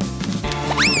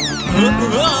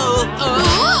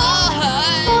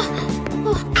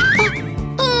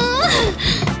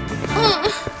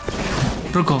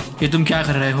 रुको, ये तुम क्या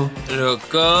कर रहे हो?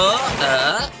 रुको,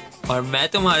 और मैं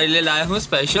तुम्हारे लिए लाया हूँ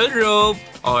स्पेशल रोब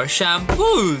और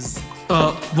शैम्पूज।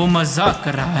 वो मजाक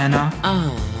कर रहा है ना?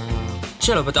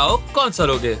 चलो बताओ कौन सा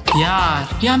लोगे?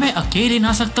 यार, क्या मैं अकेले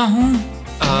नहा सकता हूँ?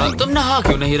 तुम नहा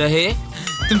क्यों नहीं रहे?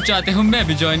 तुम चाहते हो मैं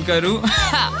भी ज्वाइन करूँ?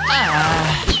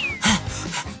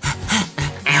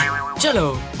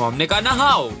 चलो, मॉम ने कहा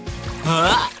नहाओ।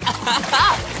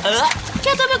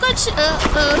 क्या तुम्हें कुछ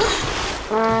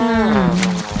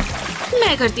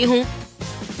मैं करती हूँ।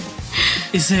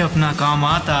 इसे अपना काम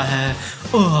आता है।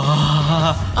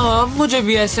 मुझे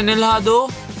भी ऐसे नहला दो।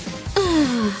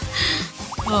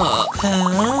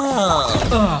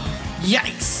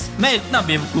 याइक्स, मैं इतना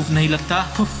बेवकूफ नहीं लगता।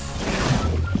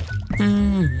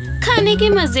 खाने के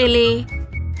मजे ले।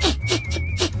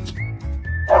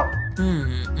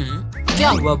 क्या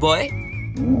हुआ बॉय?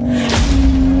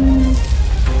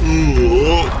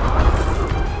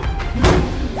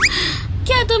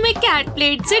 क्या तुम्हें कैट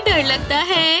प्लेट से डर लगता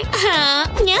है? हाँ,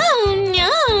 न्याऊ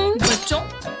न्याऊ। बच्चों,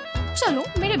 चलो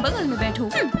मेरे बगल में बैठो।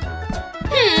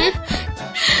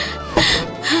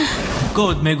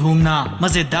 गोद में घूमना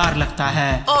मजेदार लगता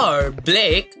है। और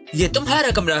ब्लेक, ये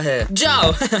तुम्हारा कमरा है, जाओ।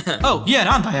 ओह, ये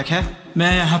आरामदायक है।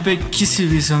 मैं यहाँ पे किसी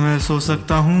भी समय सो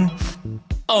सकता हूँ।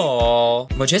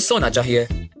 ओह, मुझे सोना चाहिए।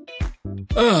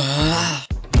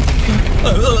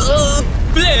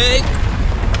 ब्लेक,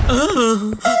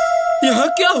 यहाँ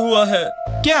क्या हुआ है?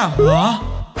 क्या हुआ?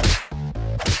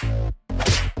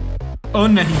 ओह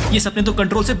नहीं, ये सपने तो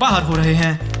कंट्रोल से बाहर हो रहे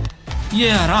हैं। ये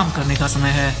आराम करने का समय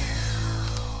है।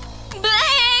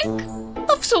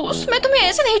 अफसोस, मैं तुम्हें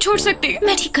ऐसे नहीं छोड़ सकती।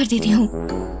 मैं ठीक कर देती हूँ।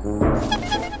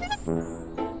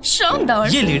 शानदार।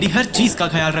 ये लेडी हर चीज का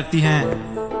ख्याल रखती हैं।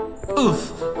 उफ,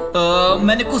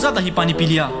 मैंने कुछ ज्यादा ही पानी पी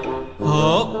लिया।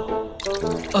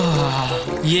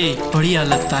 ये बढ़िया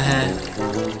लगता है।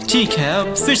 ठीक है,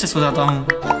 अब फिर से सो जाता हूँ।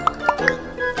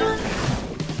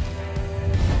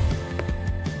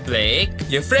 ब्लेक,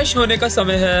 ये फ्रेश होने का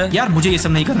समय है। यार, मुझे ये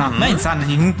सब नहीं करना। मैं इंसान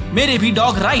नहीं हूँ। मेरे भी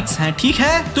डॉग राइट्स हैं, ठीक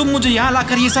है? तुम मुझे यहाँ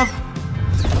लाकर ये सब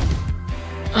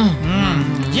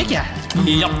ये क्या है?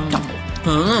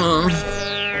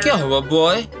 क्या हुआ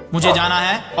बॉय? मुझे जाना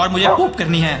है और मुझे पूप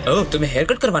करनी है। ओह, तुम्हें हेयर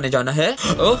कट करवाने जाना है?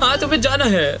 ओह हाँ, तुम्हें जाना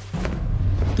है।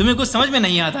 तुम्हें कुछ समझ में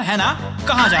नहीं आता है ना?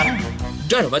 कहाँ जा रहे हो?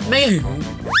 डरो मत, मैं यही हूँ।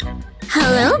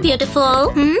 Hello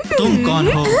beautiful. तुम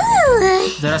कौन हो?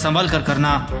 जरा संभल कर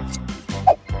करना।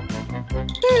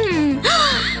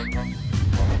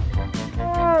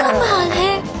 कमाल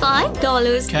है।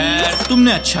 $5। खैर,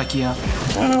 तुमने अच्छा किया।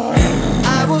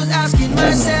 I was asking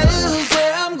myself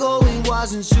where I'm going,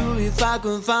 wasn't sure if I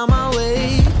could find my way.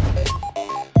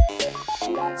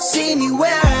 See me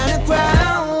wearing a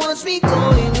crown, watch me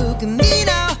going, look at me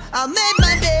now, I made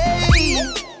my day.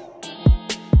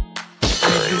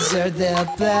 I deserve the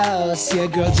applause, yeah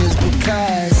girl, just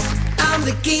because I'm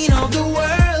the king of the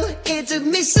world. It took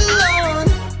me so long,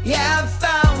 yeah I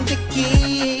found the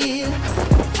key.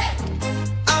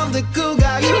 I'm the cool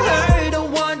guy you heard, I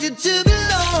want you to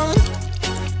belong.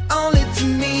 Only to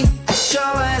me, I show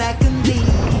what I can be.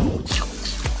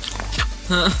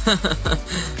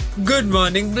 Good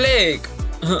morning black.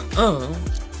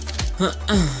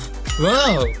 वाह,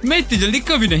 मैं इतनी जल्दी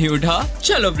कभी नहीं उठा।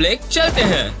 चलो black, चलते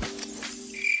हैं।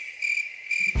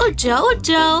 उठ जाओ, उठ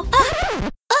जाओ।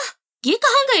 ये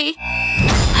कहाँ गए?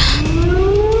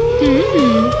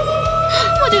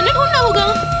 मुझे उन्हें ढूंढना होगा।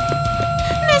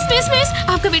 मिस,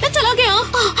 आपका बेटा चला गया।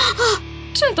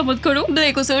 चिंता मत करो,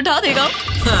 ब्लेक उसे उठा देगा।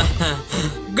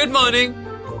 Good morning.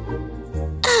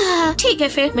 ठीक है,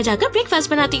 फिर मैं जाकर ब्रेकफास्ट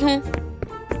बनाती हूँ।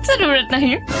 जरूरत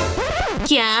नहीं।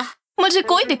 क्या? मुझे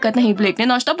कोई दिक्कत नहीं, ब्लेक ने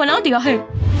नाश्ता बना दिया है।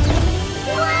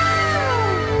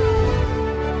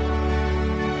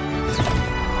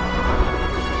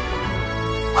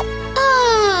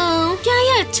 क्या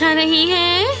ये अच्छा नहीं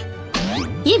है?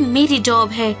 ये मेरी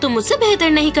जॉब है, तुम मुझसे बेहतर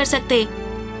नहीं कर सकते।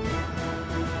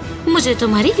 मुझे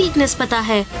तुम्हारी वीकनेस पता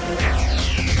है।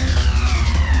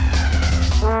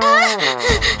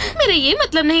 मेरा ये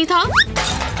मतलब नहीं था।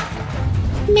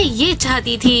 मैं ये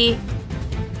चाहती थी।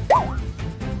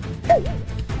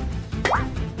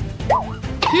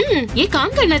 ये काम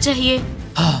करना चाहिए।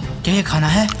 क्या ये खाना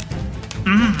है?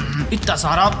 इतना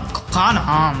सारा खाना।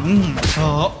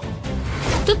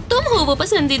 तो तुम हो वो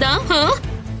पसंदीदा? हाँ?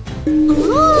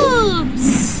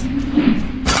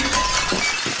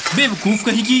 बेवकूफ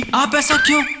कहेगी, आप ऐसा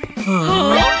क्यों?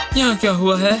 यहाँ क्या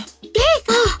हुआ है?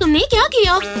 तुमने क्या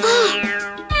किया?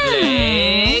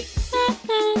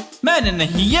 मैंने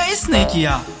नहीं, ये इसने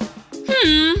किया।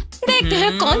 देखते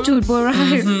हैं कौन झूठ बोल रहा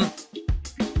है।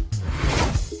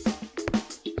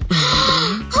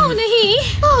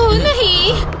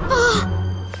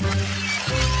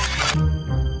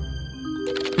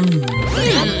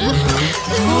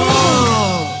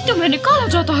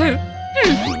 जाता है।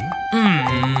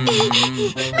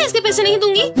 मैं इसके पैसे नहीं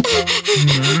दूंगी।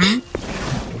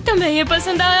 तुम्हें ये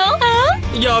पसंद आया?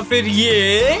 या फिर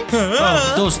ये?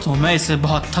 दोस्तों, मैं इससे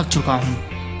बहुत थक चुका हूँ।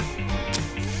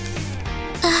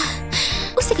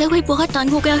 उसे क्या कोई बहुत टाइम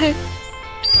हो गया है।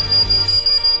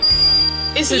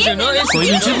 इसे सुनो,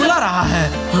 कोई मुझे बुला रहा है।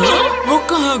 वो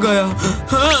कहाँ गया?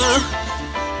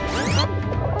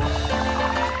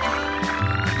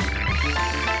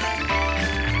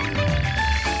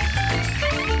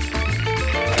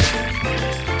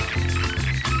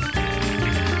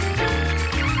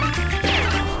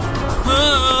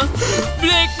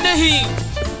 ब्लेक नहीं।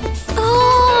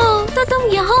 ओह, तो तुम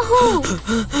यहाँ हो।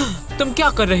 तुम क्या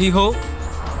कर रही हो?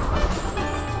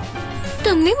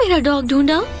 तुमने मेरा डॉग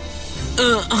ढूंढा?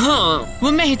 हाँ,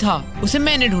 वो मैं ही था। उसे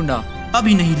मैंने ढूंढा।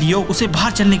 अभी नहीं लियो, उसे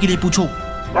बाहर चलने के लिए पूछो।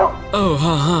 ओह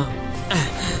हाँ हाँ।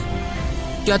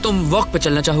 क्या तुम वॉक पे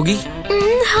चलना चाहोगी?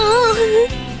 हाँ।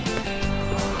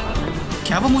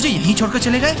 क्या वो मुझे यहीं छोड़कर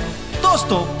चले गए?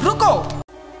 दोस्तों, रुको।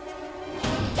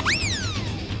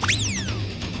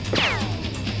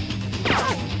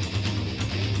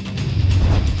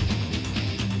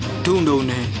 ढूंढो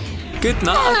उन्हें।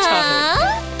 कितना अच्छा है।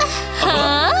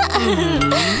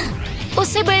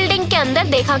 उसे बिल्डिंग के अंदर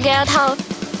देखा गया था।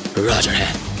 राजर है।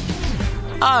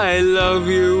 I love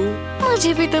you।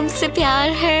 मुझे भी तुमसे प्यार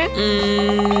है।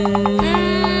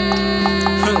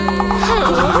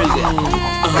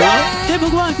 हे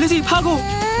भगवान, लिज़ी भागो।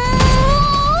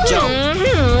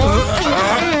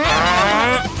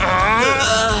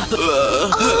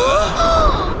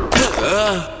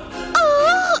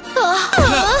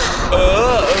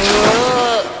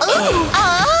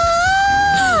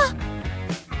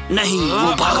 नहीं,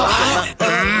 वो भागा है।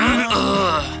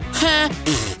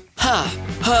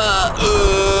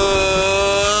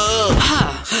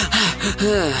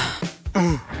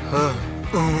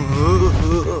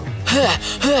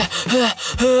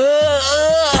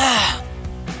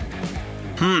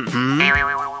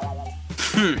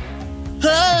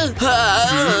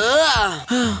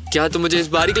 क्या तुम मुझे इस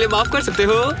बारी के लिए माफ कर सकते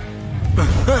हो?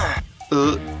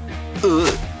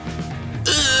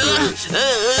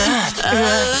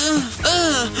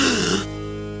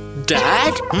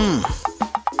 डैड?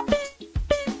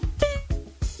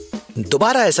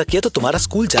 दोबारा ऐसा किया तो तुम्हारा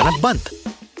स्कूल जाना बंद।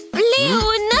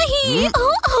 लियो नहीं।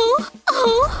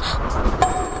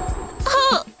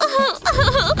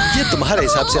 ये तुम्हारे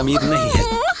हिसाब से अमीर नहीं है।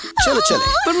 चलो चले।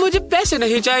 पर मुझे पैसे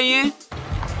नहीं चाहिए।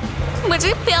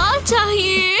 मुझे प्यार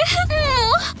चाहिए।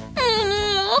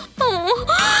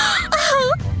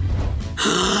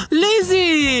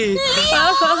 लिज़ी!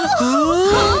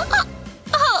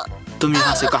 तुम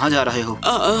यहाँ से कहाँ जा रहे हो?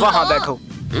 वहाँ बैठो।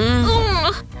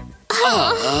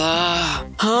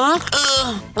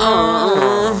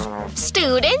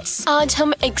 स्टूडेंट्स, आज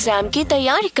हम एग्जाम की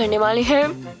तैयारी करने वाले हैं।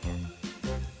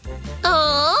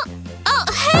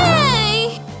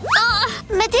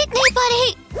 मैं देख नहीं पा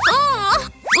रही।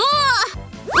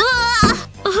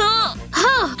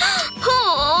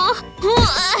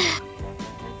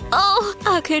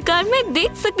 आखिरकार मैं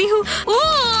देख सकती हूँ।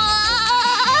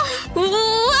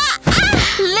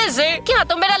 लिज़ी, क्या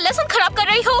तुम मेरा लेसन खराब कर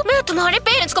रही हो? मैं तुम्हारे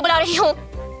पेरेंट्स को बुला रही हूँ।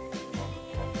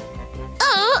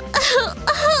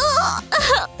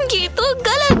 ये तो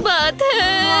गलत बात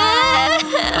है।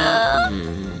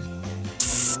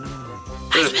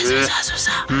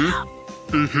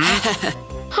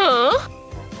 हाँ?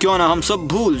 क्यों ना हम सब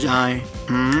भूल जाएं?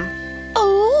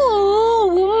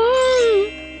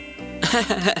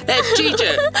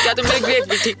 टीचर, क्या तुम मेरे ग्रेड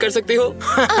भी ठीक कर सकती हो?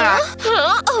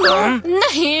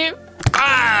 नहीं,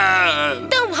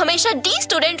 तुम हमेशा डी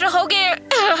स्टूडेंट रहोगे।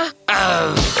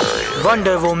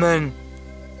 Wonder woman.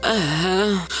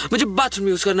 मुझे बाथरूम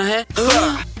यूज करना है।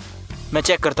 मैं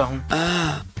चेक करता हूँ।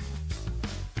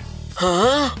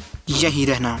 यहीं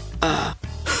रहना।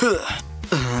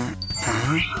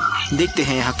 देखते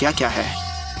हैं यहाँ क्या क्या है।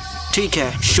 ठीक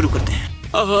है, शुरू करते हैं।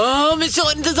 मुझसे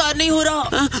और इंतजार नहीं हो रहा।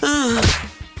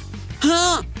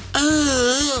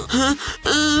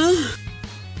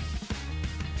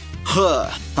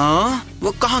 हाँ,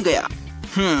 वो कहाँ गया?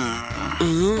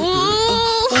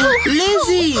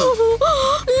 लिज़ी!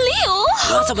 लियो!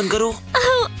 दरवाज़ा बंद करो।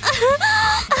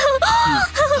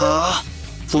 हाँ,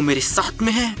 वो मेरे साथ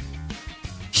में है।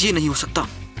 ये नहीं हो सकता।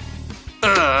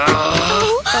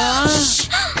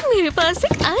 मेरे पास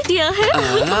एक आइडिया है।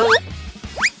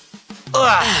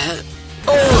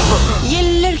 ये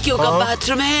लड़कियों का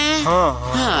बाथरूम है।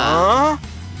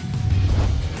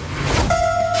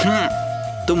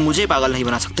 तुम मुझे पागल नहीं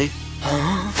बना सकते।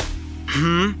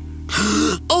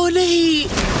 ओ नहीं।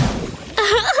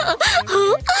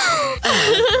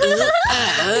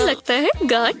 लगता है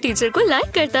गार्ड टीचर को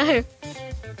लाइक करता है।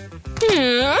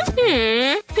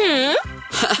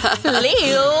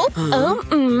 लियो।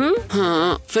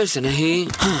 हाँ, फिर से नहीं।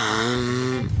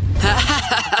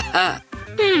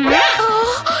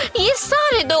 ये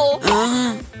सारे दो।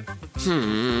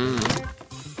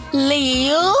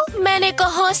 लियो, मैंने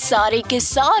कहा सारे के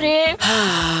सारे।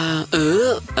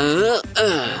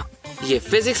 ये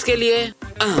फिजिक्स के लिए,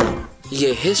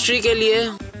 ये हिस्ट्री के लिए,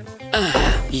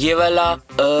 ये वाला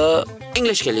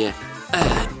इंग्लिश के लिए,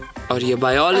 और ये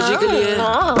बायोलॉजी के लिए,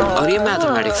 और ये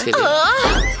मैथमेटिक्स के लिए।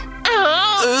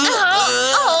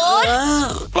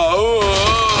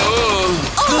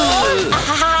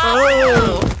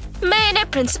 मैं इन्हें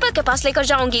प्रिंसिपल के पास लेकर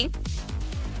जाऊंगी।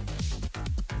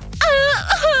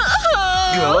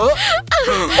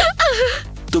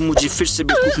 तुम मुझे फिर से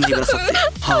बेवकूफ नहीं बना सकते।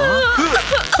 हाँ?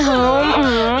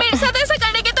 मेरे साथ ऐसा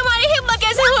करने की तुम्हारी हिम्मत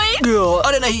कैसे हुई?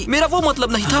 अरे नहीं, मेरा वो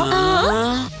मतलब नहीं था।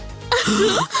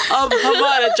 अब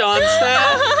हमारा चांस है।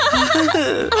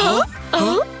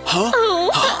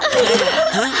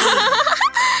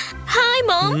 हाय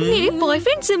मॉम, मेरे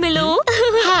बॉयफ्रेंड से मिलो।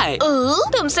 हाय।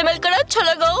 तुमसे मिलकर अच्छा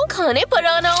लगा। खाने पर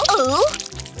आना।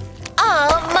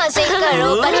 मजे करो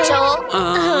बच्चों।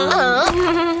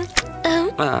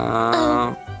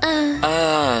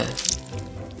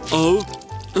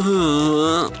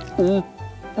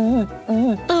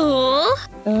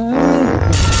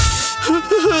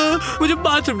 मुझे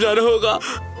बाथरूम जाना होगा।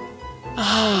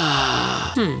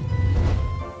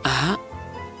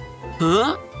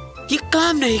 ये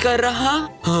काम नहीं कर रहा।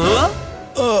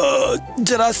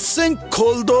 जरा सिंक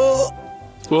खोल दो।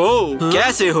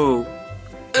 कैसे हो?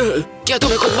 क्या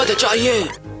तुम्हें कुछ मदद चाहिए?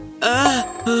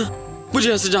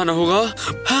 मुझे ऐसे जाना होगा।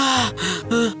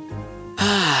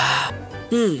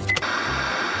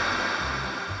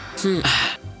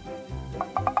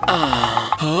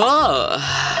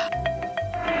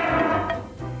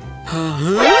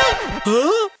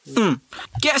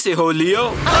 कैसे हो लियो?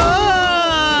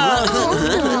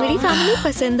 मेरी फैमिली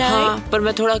पसंद आई। हाँ, पर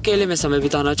मैं थोड़ा अकेले में समय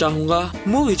बिताना चाहूँगा।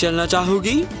 मूवी चलना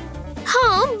चाहूँगी?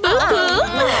 हाँ,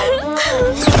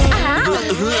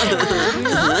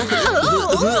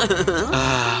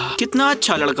 कितना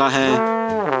अच्छा लड़का है।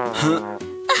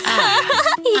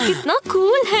 ये कितना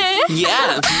कूल है।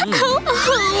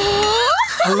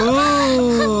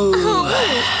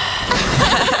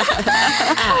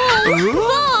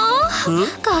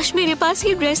 काश मेरे पास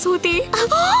ये ड्रेस होती।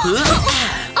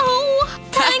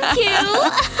 Thank you.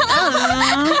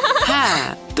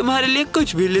 तुम्हारे लिए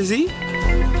कुछ भी लिज़ी।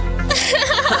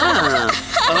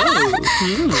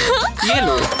 ये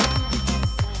लो।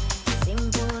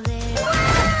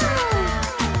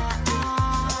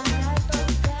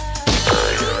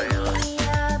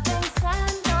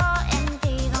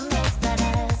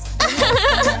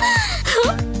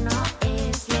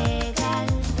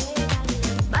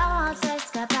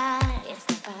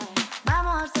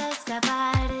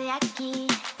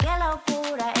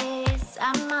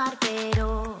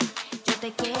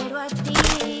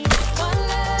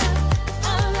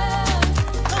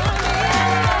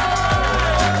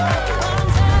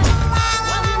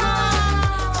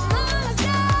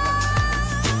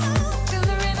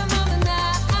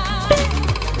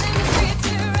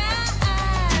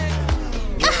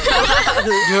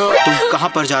 तुम कहाँ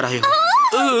पर जा रहे हो?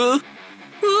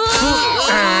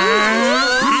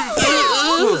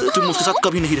 तुम उसके साथ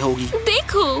कभी नहीं रहोगी।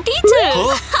 देखो टीचर।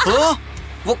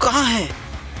 वो कहाँ है?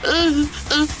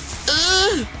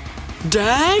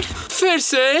 डैड, फिर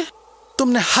से?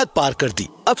 तुमने हद पार कर दी।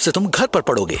 अब से तुम घर पर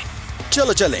पढ़ोगे।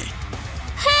 चलो चलें।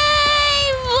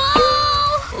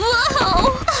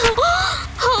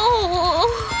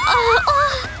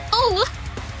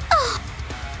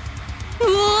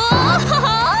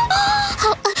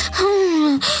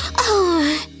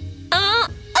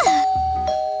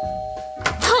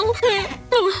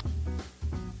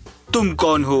 तुम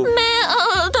कौन हो?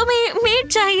 मैं तुम्हें मेड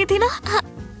चाहिए थी ना।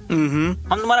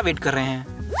 हम तुम्हारा वेट कर रहे हैं।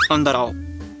 अंदर आओ।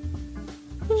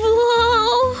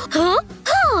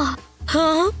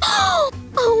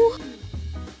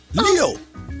 लियो,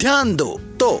 ध्यान दो।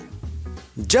 तो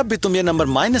जब भी तुम ये नंबर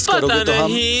माइनस करोगे तो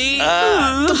हम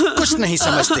तुम कुछ नहीं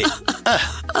समझते।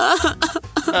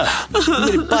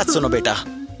 मेरी बात सुनो बेटा,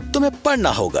 तुम्हें पढ़ना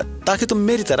होगा ताकि तुम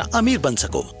मेरी तरह अमीर बन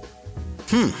सको।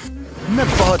 मैं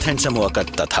बहुत हैंडसम हुआ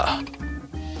करता था।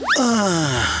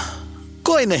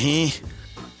 कोई नहीं,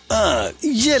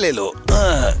 ये ले लो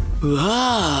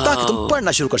ताकि तुम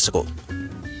पढ़ना शुरू कर सको।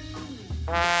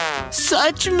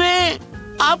 सच में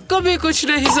आप कभी कुछ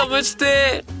नहीं समझते।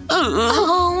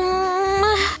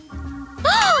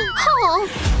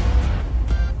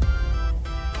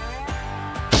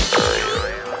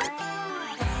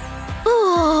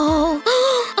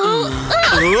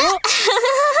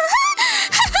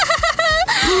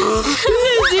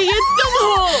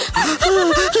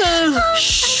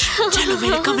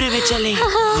 कमरे में चलें।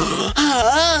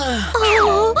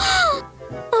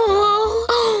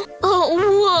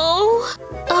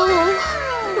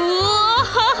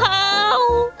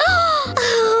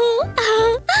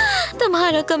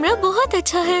 तुम्हारा कमरा बहुत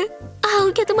अच्छा है।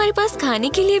 क्या तुम्हारे पास खाने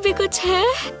के लिए भी कुछ है?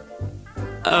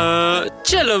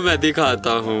 चलो मैं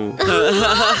दिखाता हूँ।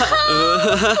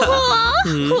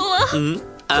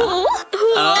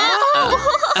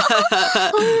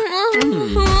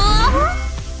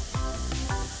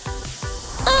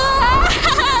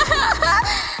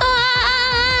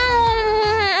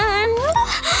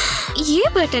 ये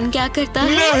बटन क्या करता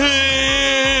है?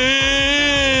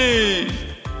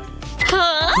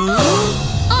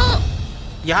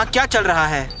 यहाँ क्या चल रहा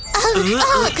है?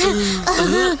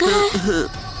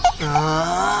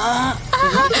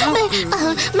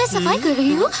 मैं सफाई कर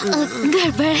रही हूँ।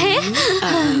 गड़बड़ है।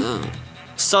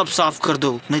 सब साफ कर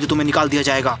दो, नहीं तो तुम्हें निकाल दिया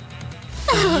जाएगा।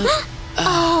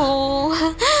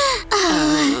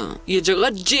 ये जगह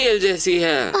जेल जैसी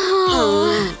है।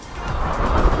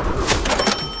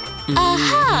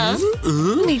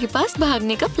 मेरे पास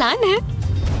भागने का प्लान है।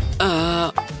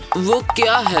 वो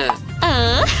क्या है?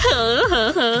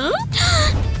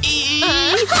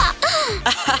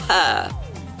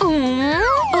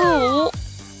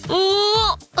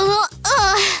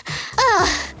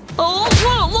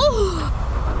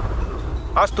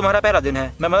 आज तुम्हारा पहला दिन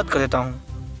है, मैं मदद कर देता हूँ।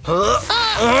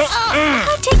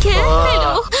 ठीक है, ले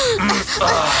लो।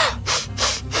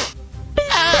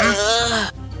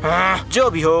 जो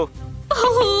भी हो।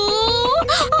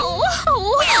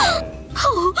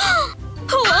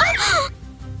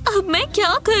 अब मैं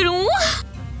क्या करूं?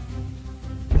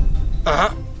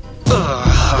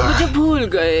 मुझे भूल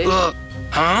गए।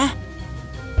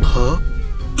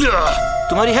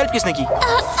 तुम्हारी हेल्प किसने की?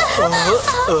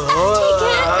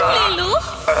 ठीक है, ले लो।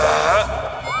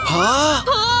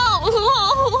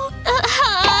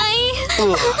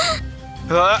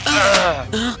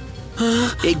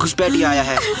 एक घुसपैठी आया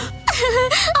है।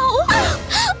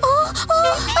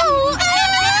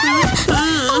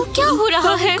 क्या हो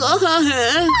रहा है? कहाँ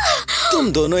है?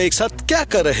 तुम दोनों एक साथ क्या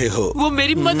कर रहे हो? वो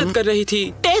मेरी मदद कर रही थी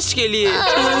टेस्ट के लिए।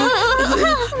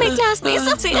 मैं क्लास में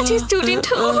सबसे अच्छी स्टूडेंट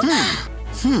हूँ।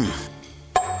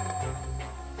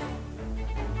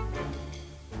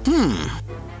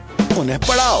 उन्हें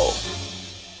पढ़ाओ।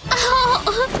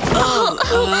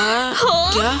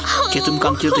 क्या तुम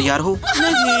काम के लिए तैयार हो?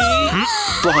 नहीं।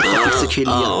 बहुत वक्त से खेल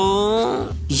लिया।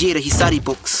 ये रही सारी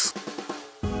बुक्स।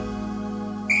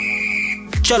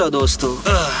 चलो दोस्तों।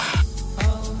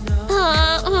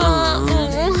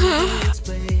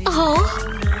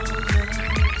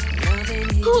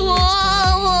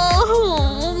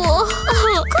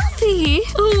 कॉफी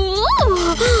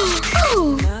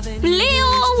ले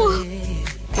आओ।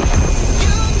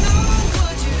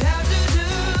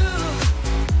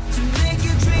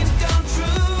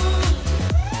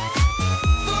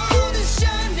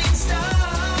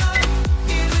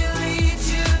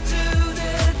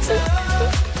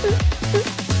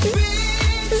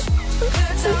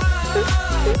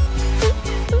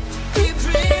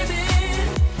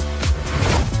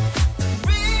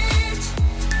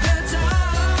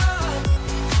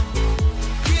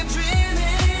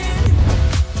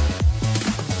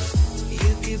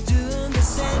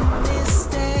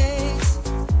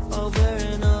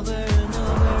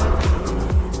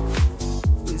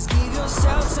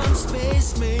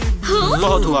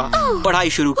 बहुत हुआ, पढ़ाई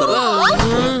शुरू करो।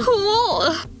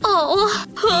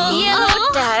 ये लो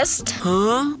टेस्ट।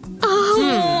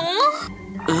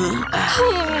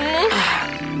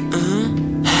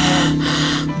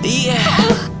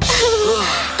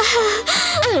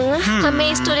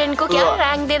 हमें स्टूडेंट को क्या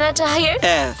रैंक देना चाहिए?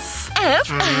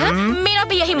 F? मेरा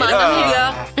भी यही मानना है।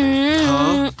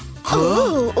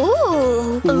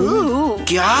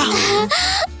 क्या?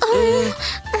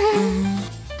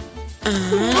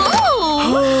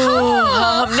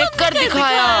 हमने कर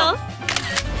दिखाया।